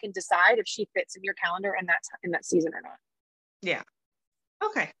then you can decide if she fits in your calendar and that's in that season or not. Yeah.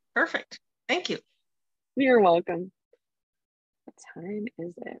 Okay. Perfect. Thank you. You're welcome. What time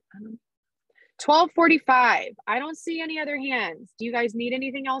is it? 12:45. I don't see any other hands. Do you guys need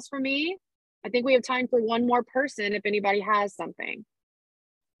anything else from me? I think we have time for one more person if anybody has something.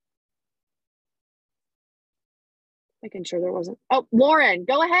 Making sure there wasn't. Oh, Lauren,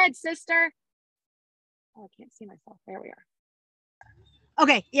 go ahead, sister. Oh, I can't see myself. There we are.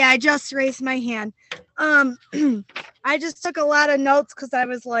 Okay. Yeah, I just raised my hand. I just took a lot of notes because I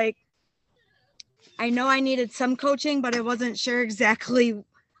was like, I know I needed some coaching, but I wasn't sure exactly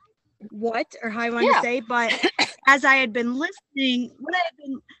what or how I wanted to say. But as I had been listening,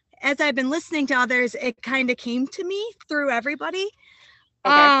 as I've been listening to others, it kind of came to me through everybody.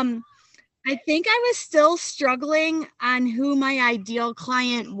 Okay. I think I was still struggling on who my ideal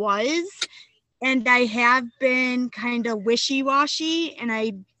client was. And I have been kind of wishy-washy. And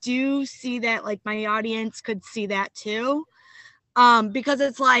I do see that, like, my audience could see that too. Because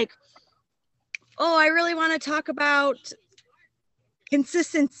it's like, oh, I really want to talk about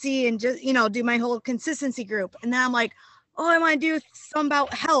consistency and just, you know, do my whole consistency group. And then I'm like, oh, I want to do something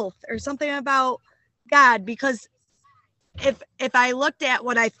about health or something about God. Because if I looked at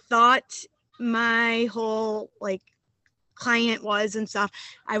what I thought my whole, like, client was and stuff,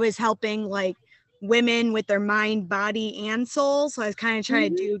 I was helping, like, women with their mind, body, and soul. So I was kind of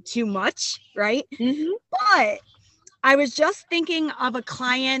trying to do too much, right? But I was just thinking of a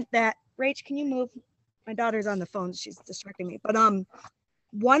client that, Rach, can you move? My daughter's on the phone. She's distracting me. But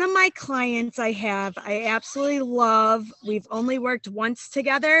one of my clients I absolutely love. We've only worked once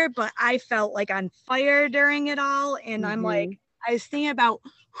together, but I felt like on fire during it all. And I'm like, I was thinking about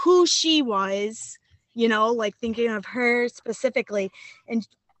who she was, you know, like thinking of her specifically.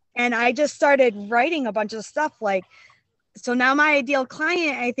 And I just started writing a bunch of stuff like, so now my ideal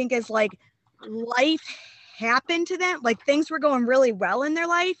client, I think, is like life happened to them. Like things were going really well in their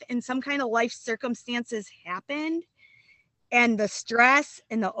life and some kind of life circumstances happened. And the stress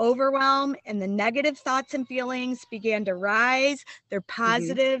and the overwhelm and the negative thoughts and feelings began to rise. Their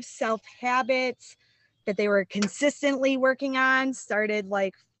positive self habits that they were consistently working on started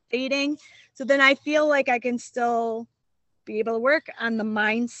like fading. So then I feel like I can still be able to work on the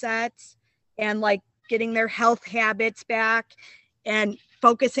mindset and like getting their health habits back and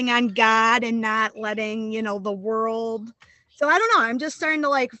focusing on God and not letting, you know, the world. So I don't know. I'm just starting to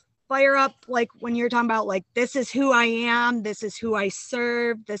like fire up, like when you're talking about like, this is who I am, this is who I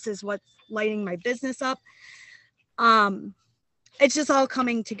serve, this is what's lighting my business up. It's just all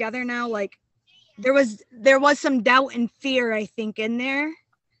coming together now. Like there was some doubt and fear, I think, in there,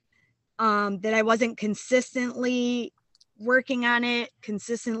 that I wasn't consistently working on it,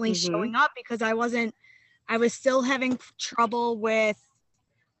 consistently showing up, because I was still having trouble with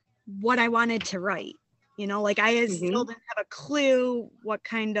what I wanted to write. You know, like I still didn't have a clue what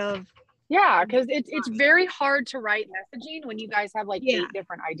kind of. Yeah, because it's very hard to write messaging when you guys have like 8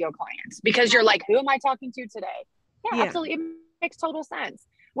 different ideal clients, because you're like, who am I talking to today? Yeah, absolutely. It makes total sense.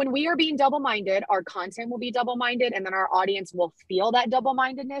 When we are being double-minded, our content will be double-minded, and then our audience will feel that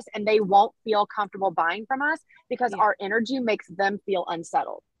double-mindedness, and they won't feel comfortable buying from us because our energy makes them feel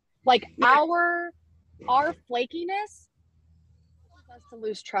unsettled. Like our flakiness causes us to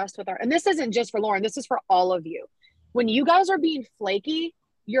lose trust with and this isn't just for Lauren, this is for all of you. When you guys are being flaky,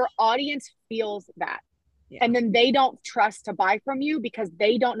 your audience feels that. And then they don't trust to buy from you because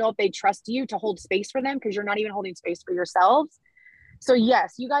they don't know if they trust you to hold space for them, because you're not even holding space for yourselves. So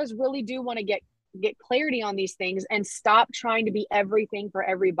yes, you guys really do want to get clarity on these things and stop trying to be everything for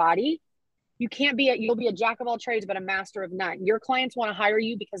everybody. You'll be a jack of all trades, but a master of none. Your clients want to hire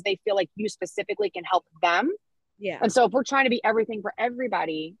you because they feel like you specifically can help them. Yeah. And so if we're trying to be everything for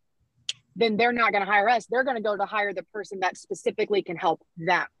everybody, then they're not going to hire us. They're going to go to hire the person that specifically can help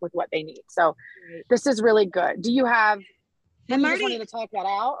them with what they need. So this is really good. Do you have, just wanting to talk that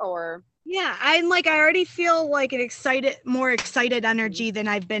out, or? Yeah, I already feel like more excited energy than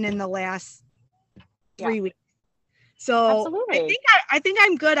I've been in the last 3 weeks. So absolutely. I think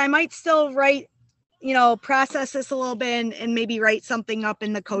I'm good. I might still write, you know, process this a little bit and maybe write something up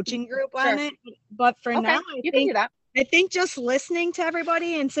in the coaching group on it. But for now, you can do that. I think just listening to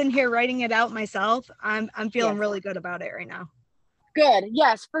everybody and sitting here writing it out myself, I'm feeling really good about it right now. Good.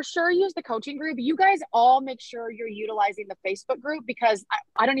 Yes, for sure. Use the coaching group. You guys all make sure you're utilizing the Facebook group, because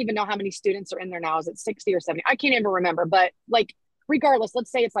I don't even know how many students are in there now. Is it 60 or 70? I can't even remember, but like, regardless,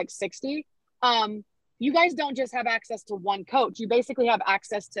 let's say it's like 60. You guys don't just have access to one coach. You basically have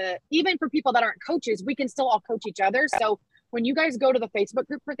access to, even for people that aren't coaches, we can still all coach each other. So when you guys go to the Facebook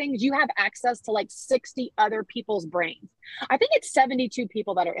group for things, you have access to like 60 other people's brains. I think it's 72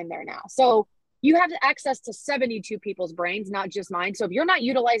 people that are in there now. So you have access to 72 people's brains, not just mine. So if you're not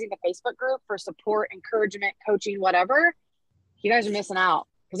utilizing the Facebook group for support, encouragement, coaching, whatever, you guys are missing out,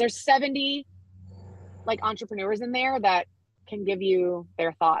 because there's 70 like entrepreneurs in there that can give you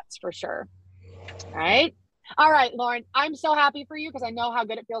their thoughts for sure. Right? All right, Lauren, I'm so happy for you, because I know how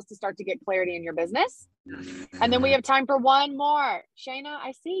good it feels to start to get clarity in your business. And then we have time for one more. Shayna,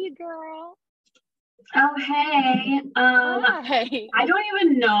 I see you, girl. Oh, hey. Hi. I don't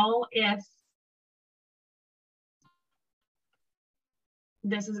even know if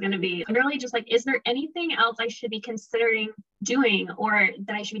this is going to be really just like, is there anything else I should be considering doing, or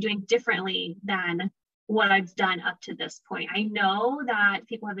that I should be doing differently than what I've done up to this point? I know that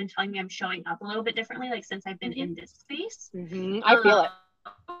people have been telling me I'm showing up a little bit differently, like since I've been in this space. I feel it.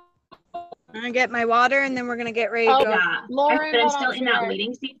 I'm gonna get my water and then we're gonna get ready to go. Yeah. Lauren, but I'm still in that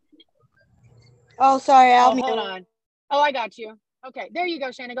waiting season. Oh, sorry. Hold on. Oh, I got you. Okay, there you go,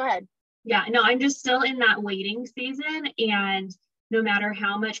 Shayna. Go ahead. Yeah, no, I'm just still in that waiting season, and no matter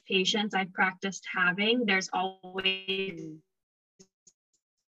how much patience I've practiced having, there's always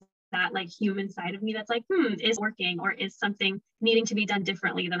that like human side of me that's like, is working, or is something needing to be done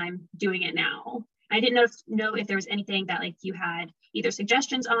differently than I'm doing it now? I didn't know if there was anything that like you had either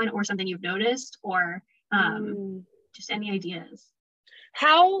suggestions on, or something you've noticed, or just any ideas.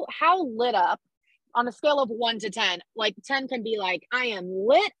 How lit up on a scale of 1 to 10? Like 10 can be like, I am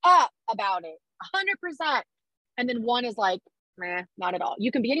lit up about it 100%. And then 1 is like, meh, not at all.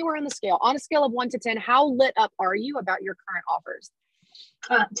 You can be anywhere on the scale. On a scale of 1 to 10, how lit up are you about your current offers?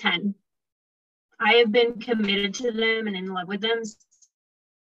 10. I have been committed to them and in love with them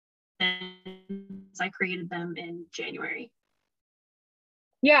since I created them in January.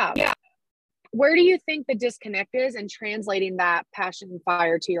 Yeah. Where do you think the disconnect is in translating that passion and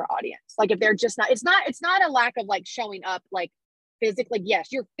fire to your audience? Like if they're just not, it's not a lack of like showing up like physically. Like, yes,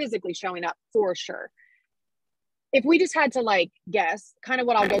 you're physically showing up for sure. If we just had to like guess kind of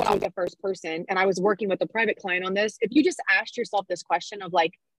what I'll go to the first person, and I was working with a private client on this, if you just asked yourself this question of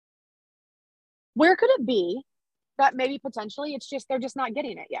like, where could it be that maybe potentially it's just, they're just not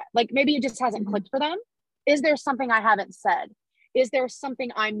getting it yet. Like maybe it just hasn't clicked for them. Is there something I haven't said? Is there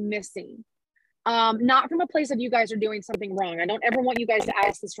something I'm missing? Not from a place of you guys are doing something wrong. I don't ever want you guys to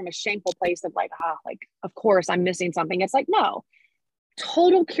ask this from a shameful place of like, like, of course I'm missing something. It's like, no,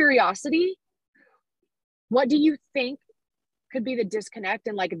 total curiosity. What do you think could be the disconnect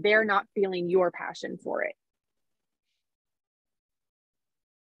and like they're not feeling your passion for it?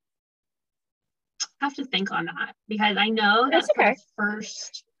 I have to think on that because I know that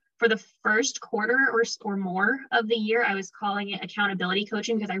for the first quarter or more of the year, I was calling it accountability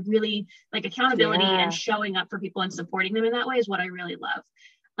coaching because I really like accountability and showing up for people and supporting them in that way is what I really love.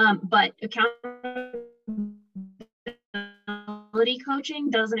 But accountability coaching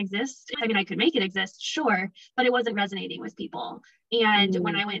doesn't exist. I mean, I could make it exist, sure, but it wasn't resonating with people. And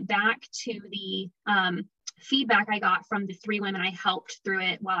when I went back to the feedback I got from the 3 women I helped through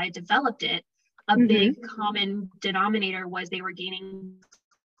it while I developed it, a big common denominator was they were gaining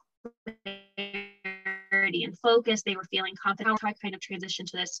clarity and focus. They were feeling confident. I kind of transitioned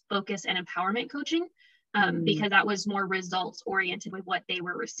to this focus and empowerment coaching because that was more results oriented with what they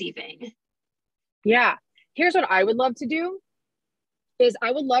were receiving. Yeah. Here's what I would love to do is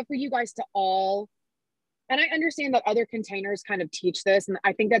I would love for you guys to all, and I understand that other containers kind of teach this. And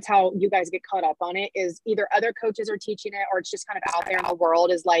I think that's how you guys get caught up on it is either other coaches are teaching it or it's just kind of out there in the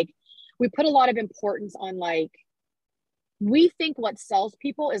world is like, we put a lot of importance on like, we think what sells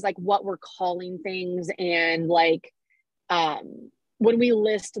people is like what we're calling things and like when we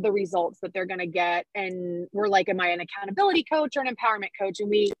list the results that they're going to get and we're like, am I an accountability coach or an empowerment coach?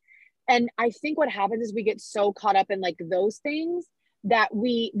 And I think what happens is we get so caught up in like those things that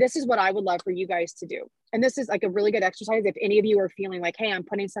this is what I would love for you guys to do. And this is like a really good exercise. If any of you are feeling like, hey, I'm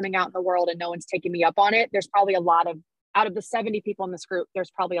putting something out in the world and no one's taking me up on it, there's probably a lot of, out of the 70 people in this group,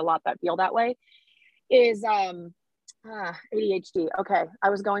 there's probably a lot that feel that way, is ADHD. Okay. I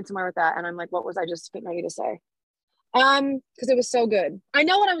was going somewhere with that. And I'm like, what was I just getting ready to say? Because it was so good. I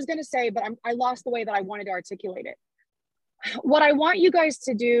know what I was going to say, but I lost the way that I wanted to articulate it. What I want you guys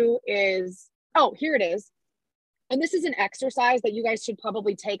to do is, here it is. And this is an exercise that you guys should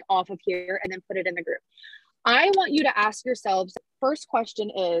probably take off of here and then put it in the group. I want you to ask yourselves, first question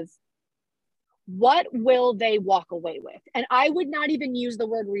is, what will they walk away with? And I would not even use the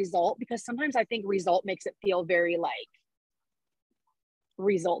word result because sometimes I think result makes it feel very like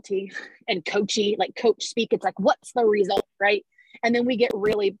resulty and coachy, like coach speak. It's like, what's the result, right? And then we get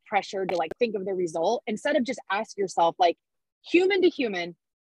really pressured to like think of the result instead of just ask yourself like human to human,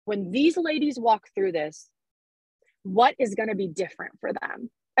 when these ladies walk through this, what is going to be different for them?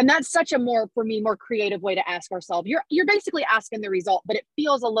 And that's such a more creative way to ask ourselves. You're basically asking the result, but it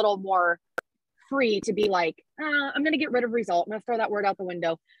feels a little more free to be like, I'm going to get rid of result. I'm going to throw that word out the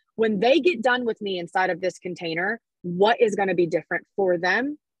window. When they get done with me inside of this container, what is going to be different for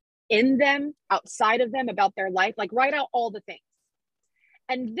them, in them, outside of them, about their life? Like write out all the things.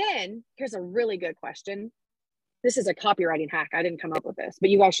 And then here's a really good question. This is a copywriting hack. I didn't come up with this, but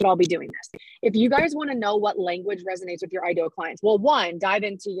you guys should all be doing this. If you guys want to know what language resonates with your ideal clients, well, one, dive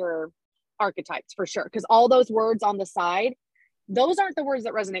into your archetypes for sure. Because all those words on the side, those aren't the words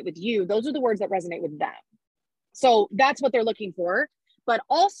that resonate with you. Those are the words that resonate with them. So that's what they're looking for. But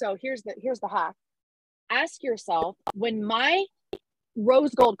also here's the hack. Ask yourself, when my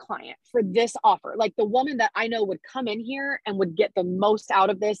rose gold client for this offer, like the woman that I know would come in here and would get the most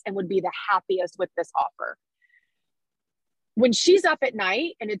out of this and would be the happiest with this offer, when she's up at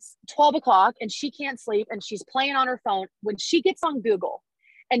night and it's 12 o'clock and she can't sleep and she's playing on her phone, when she gets on Google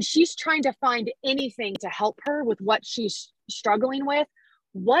and she's trying to find anything to help her with what she's struggling with,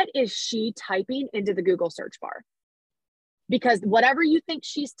 what is she typing into the Google search bar? Because whatever you think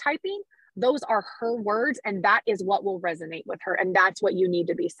she's typing, those are her words, and that is what will resonate with her. And that's what you need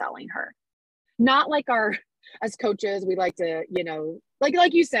to be selling her. Not like as coaches, we like to,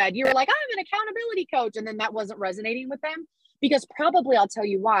 like you said, you were like, I'm an accountability coach. And then that wasn't resonating with them because probably I'll tell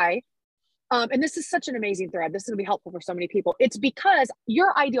you why. And this is such an amazing thread. This is gonna be helpful for so many people. It's because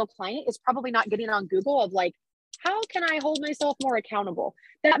your ideal client is probably not getting on Google of like, how can I hold myself more accountable?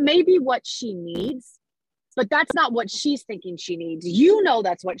 That may be what she needs, But that's not what she's thinking she needs. You know,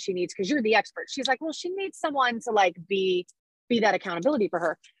 that's what she needs because you're the expert. She's like, well, she needs someone to like be that accountability for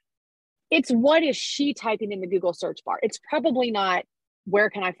her. It's what is she typing in the Google search bar? It's probably not, where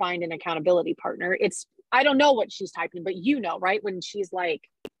can I find an accountability partner? It's, I don't know what she's typing, but you know, right? When she's like,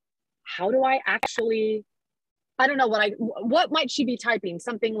 how do I actually, I don't know what might she be typing?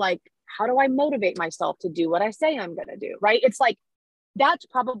 Something like, how do I motivate myself to do what I say I'm going to do? Right? It's like, that's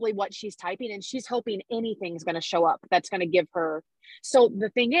probably what she's typing, and she's hoping anything's going to show up that's going to give her. So the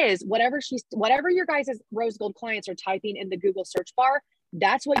thing is, whatever your guys' rose gold clients are typing in the Google search bar,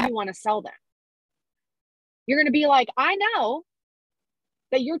 that's what you want to sell them. You're going to be like, I know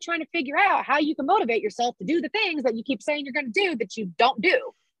that you're trying to figure out how you can motivate yourself to do the things that you keep saying you're going to do that you don't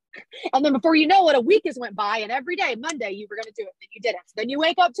do. And then before you know it, a week has went by, and every day, Monday, you were going to do it, and you didn't. So then you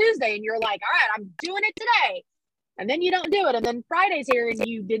wake up Tuesday and you're like, all right, I'm doing it today. And then you don't do it. And then Friday's here and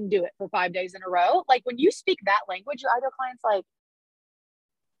you didn't do it for 5 days in a row. Like when you speak that language, your ideal client's like,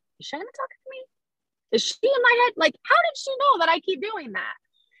 is Shanna talking to me? Is she in my head? Like, how did she know that I keep doing that?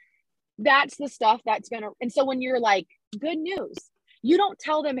 That's the stuff that's going to, and so when you're like, good news, you don't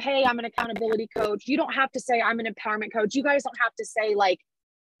tell them, hey, I'm an accountability coach. You don't have to say I'm an empowerment coach. You guys don't have to say like,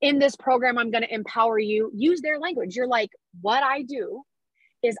 in this program, I'm going to empower you. Use their language. You're like, what I do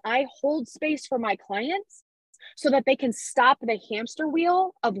is I hold space for my clients so that they can stop the hamster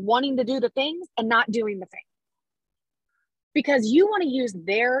wheel of wanting to do the things and not doing the thing. Because you want to use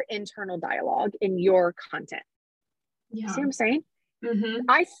their internal dialogue in your content. Yeah. See what I'm saying? Mm-hmm.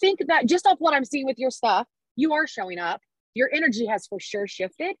 I think that just off what I'm seeing with your stuff, you are showing up. Your energy has for sure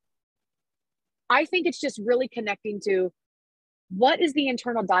shifted. I think it's just really connecting to what is the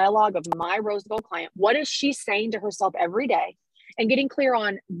internal dialogue of my rose gold client? What is she saying to herself every day? And getting clear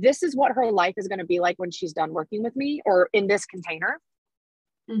on, this is what her life is going to be like when she's done working with me or in this container.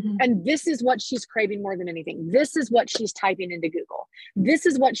 Mm-hmm. And this is what she's craving more than anything. This is what she's typing into Google. This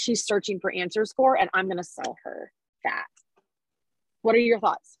is what she's searching for answers for. And I'm going to sell her that. What are your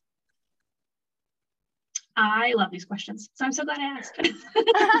thoughts? I love these questions. So I'm so glad I asked.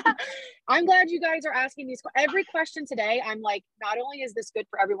 I'm glad you guys are asking these. Every question today, I'm like, not only is this good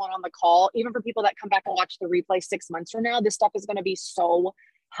for everyone on the call, even for people that come back and watch the replay 6 months from now, this stuff is going to be so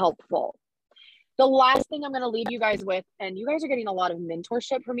helpful. The last thing I'm going to leave you guys with, and you guys are getting a lot of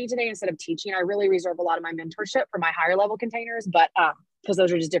mentorship from me today instead of teaching. I really reserve a lot of my mentorship for my higher level containers, but because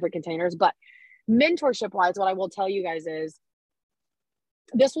those are just different containers. But mentorship wise, what I will tell you guys is,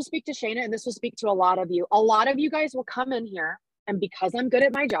 this will speak to Shayna and this will speak to a lot of you. A lot of you guys will come in here, and because I'm good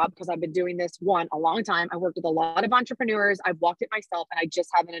at my job, because I've been doing this a long time, I worked with a lot of entrepreneurs, I've walked it myself, and I just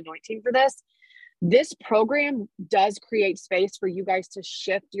have an anointing for this. This program does create space for you guys to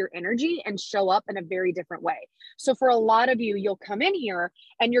shift your energy and show up in a very different way. So for a lot of you, you'll come in here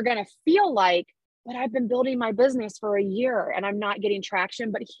and you're going to feel like, but I've been building my business for a year and I'm not getting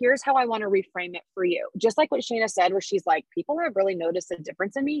traction, but here's how I want to reframe it for you. Just like what Shayna said, where she's like, people have really noticed a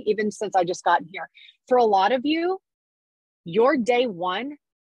difference in me, even since I just got here. For a lot of you, your day one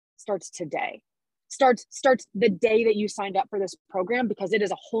starts today. Starts the day that you signed up for this program, because it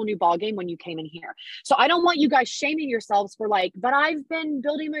is a whole new ballgame when you came in here. So I don't want you guys shaming yourselves for like, but I've been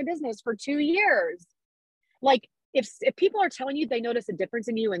building my business for 2 years. Like, if people are telling you they notice a difference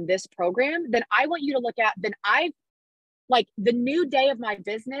in you in this program, then I want you to look at, the new day of my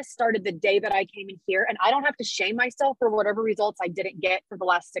business started the day that I came in here, and I don't have to shame myself for whatever results I didn't get for the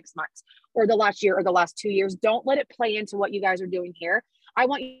last 6 months or the last year or the last 2 years. Don't let it play into what you guys are doing here. I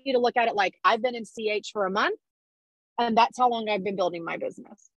want you to look at it like, I've been in CH for a month, and that's how long I've been building my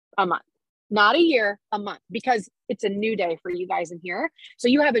business. A month, not a year, a month, because it's a new day for you guys in here. So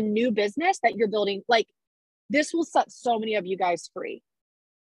you have a new business that you're building. Like, this will set so many of you guys free.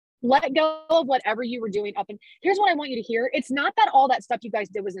 Let go of whatever you were doing up. And here's what I want you to hear. It's not that all that stuff you guys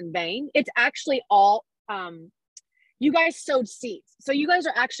did was in vain. It's actually all, you guys sowed seeds. So you guys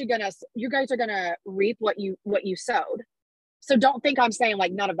are actually gonna reap what you sowed. So don't think I'm saying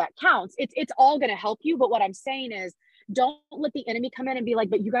like none of that counts. It's all gonna help you. But what I'm saying is, don't let the enemy come in and be like,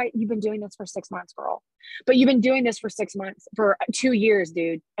 but you've been doing this for 6 months, girl. But you've been doing this for 6 months, for 2 years,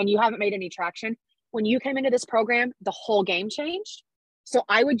 dude, and you haven't made any traction. When you came into this program, the whole game changed. So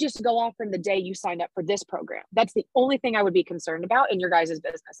I would just go off from the day you signed up for this program. That's the only thing I would be concerned about in your guys'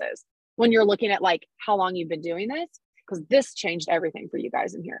 businesses when you're looking at like how long you've been doing this, because this changed everything for you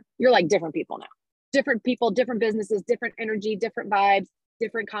guys in here. You're like different people now. Different people, different businesses, different energy, different vibes,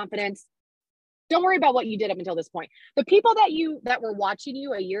 different confidence. Don't worry about what you did up until this point. The people that were watching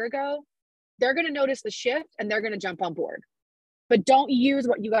you a year ago, they're going to notice the shift and they're going to jump on board. But don't use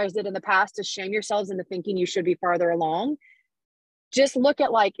what you guys did in the past to shame yourselves into thinking you should be farther along. just look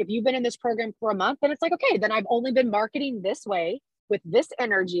at like, if you've been in this program for a month, then it's like, okay, then I've only been marketing this way with this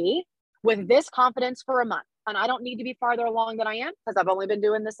energy, with this confidence for a month. And I don't need to be farther along than I am because I've only been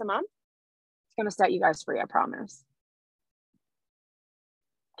doing this a month. It's going to set you guys free, I promise.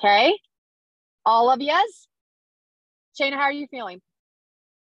 Okay. All of yous? Shayna, how are you feeling?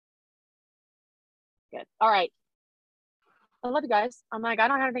 Good. All right. I love you guys. I'm like, I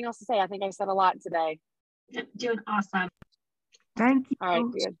don't have anything else to say. I think I said a lot today. Doing awesome. Thank you. All right,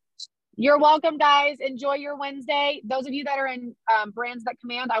 good. You're welcome, guys. Enjoy your Wednesday. Those of you that are in Brands That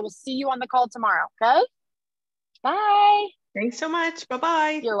Command, I will see you on the call tomorrow. Okay? Bye. Thanks so much.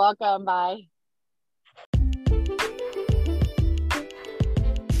 Bye-bye. You're welcome. Bye.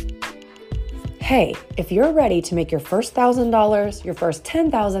 Hey, if you're ready to make your first $1,000, your first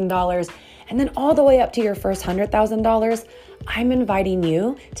 $10,000, and then all the way up to your first $100,000, I'm inviting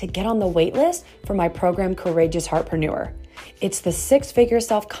you to get on the wait list for my program, Courageous Heartpreneur. It's the six-figure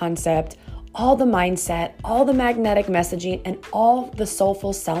self-concept, all the mindset, all the magnetic messaging, and all the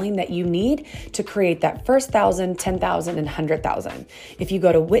soulful selling that you need to create that first 1,000, 10,000, and 100,000. If you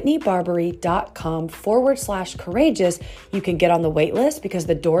go to whitneybarbery.com/courageous, you can get on the wait list because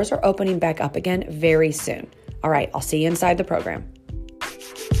the doors are opening back up again very soon. All right, I'll see you inside the program.